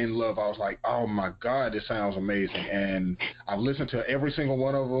in love. I was like, oh my God, this sounds amazing. And I've listened to every single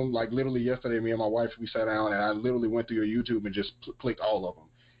one of them. Like literally yesterday, me and my wife, we sat down and I literally went through your YouTube and just clicked all of them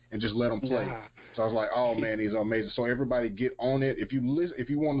and just let them play. Yeah. So I was like, oh man, these are amazing. So everybody get on it. If you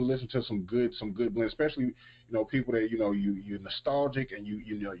want to listen to some good blends, especially people that you're nostalgic and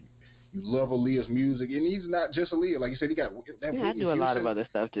you love Aaliyah's music, and he's not just Aaliyah. Like you said, he got that. Yeah, I do a lot of other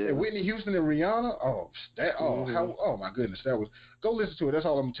stuff too. And Whitney Houston and Rihanna. Oh my goodness, that was. Go listen to it. That's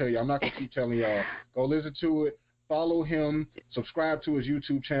all I'm gonna tell you. I'm not gonna keep telling y'all. Go listen to it. Follow him. Subscribe to his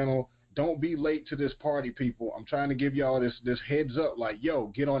YouTube channel. Don't be late to this party, people. I'm trying to give y'all this heads up, like, yo,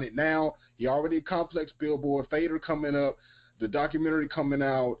 get on it now. He already a complex billboard. Fader coming up. The documentary coming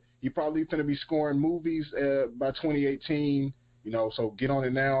out. He probably going to be scoring movies by 2018. So get on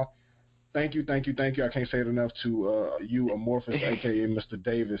it now. Thank you. I can't say it enough to you, Amorphous, a.k.a. Mr.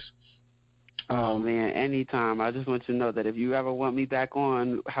 Davis. Oh, man, anytime. I just want you to know that if you ever want me back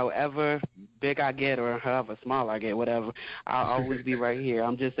on, however big I get or however small I get, whatever, I'll always be right here.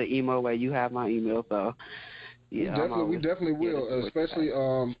 I'm just an email away. You have my email, so yeah. We definitely will, especially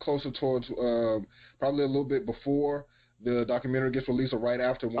closer towards probably a little bit before the documentary gets released or right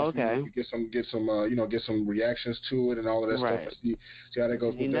after. Once we get some reactions to it and all of that stuff. See how that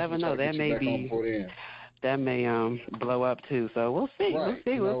goes. You never know. That may blow up too. So we'll see. Right.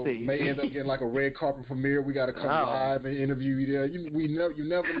 We'll see. May end up getting like a red carpet premiere. We got to come live and interview you there. You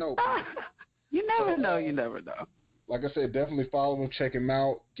never know. You never know. Like I said, definitely follow him, check him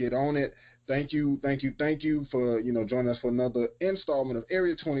out, get on it. Thank you for joining us for another installment of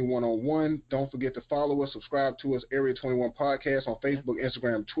Area 21 on 1. Don't forget to follow us, subscribe to us, Area 21 Podcast on Facebook,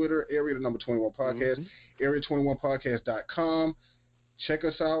 Instagram, Twitter, Area 21 Podcast, Area21podcast.com. Check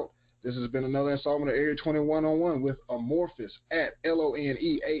us out. This has been another installment of Area 21 on 1 with Amorphous at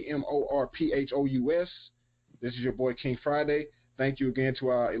LoneAmorphous. This is your boy King Friday. Thank you again to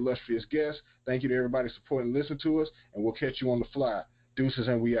our illustrious guests. Thank you to everybody supporting and listening to us, and we'll catch you on the fly. Deuces,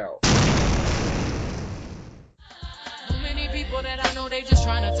 and we out. Too many people that I know, they just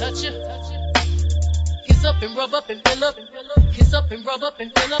trying to touch you. Kiss up and rub up and fill up. Kiss up and rub up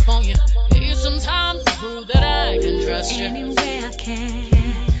and fill up on you. Here's some time to prove that I can trust you. Any way I can,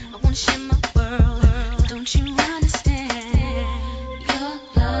 I wanna share my world. Don't you wanna